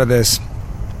benefit out of this.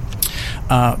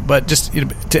 But just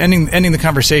to ending the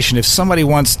conversation, if somebody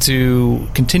wants to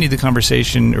continue the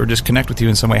conversation or just connect with you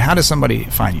in some way, how does somebody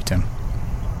find you, Tim?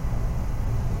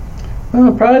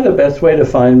 Probably the best way to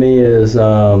find me is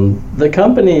the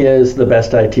company is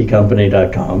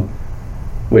thebestitcompany.com,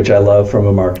 which I love from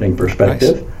a marketing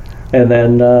perspective. Nice. And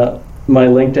then my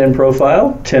LinkedIn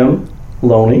profile, Tim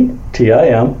Loney,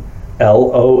 TimLoney.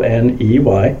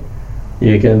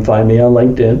 You can find me on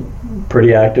LinkedIn.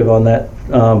 pretty active on that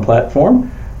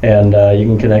platform, and you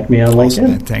can connect me on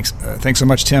LinkedIn. Thanks so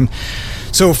much, Tim.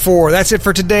 So that's it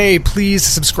for today. Please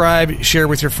subscribe, share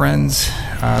with your friends,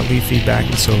 leave feedback.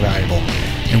 It's so valuable.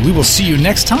 And we will see you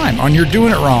next time on You're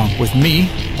Doing It Wrong with me,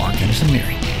 Mark Henderson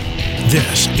Leary.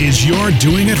 This is You're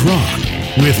Doing It Wrong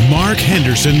with Mark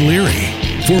Henderson Leary.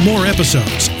 For more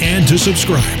episodes and to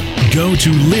subscribe, go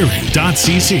to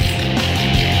leary.cc.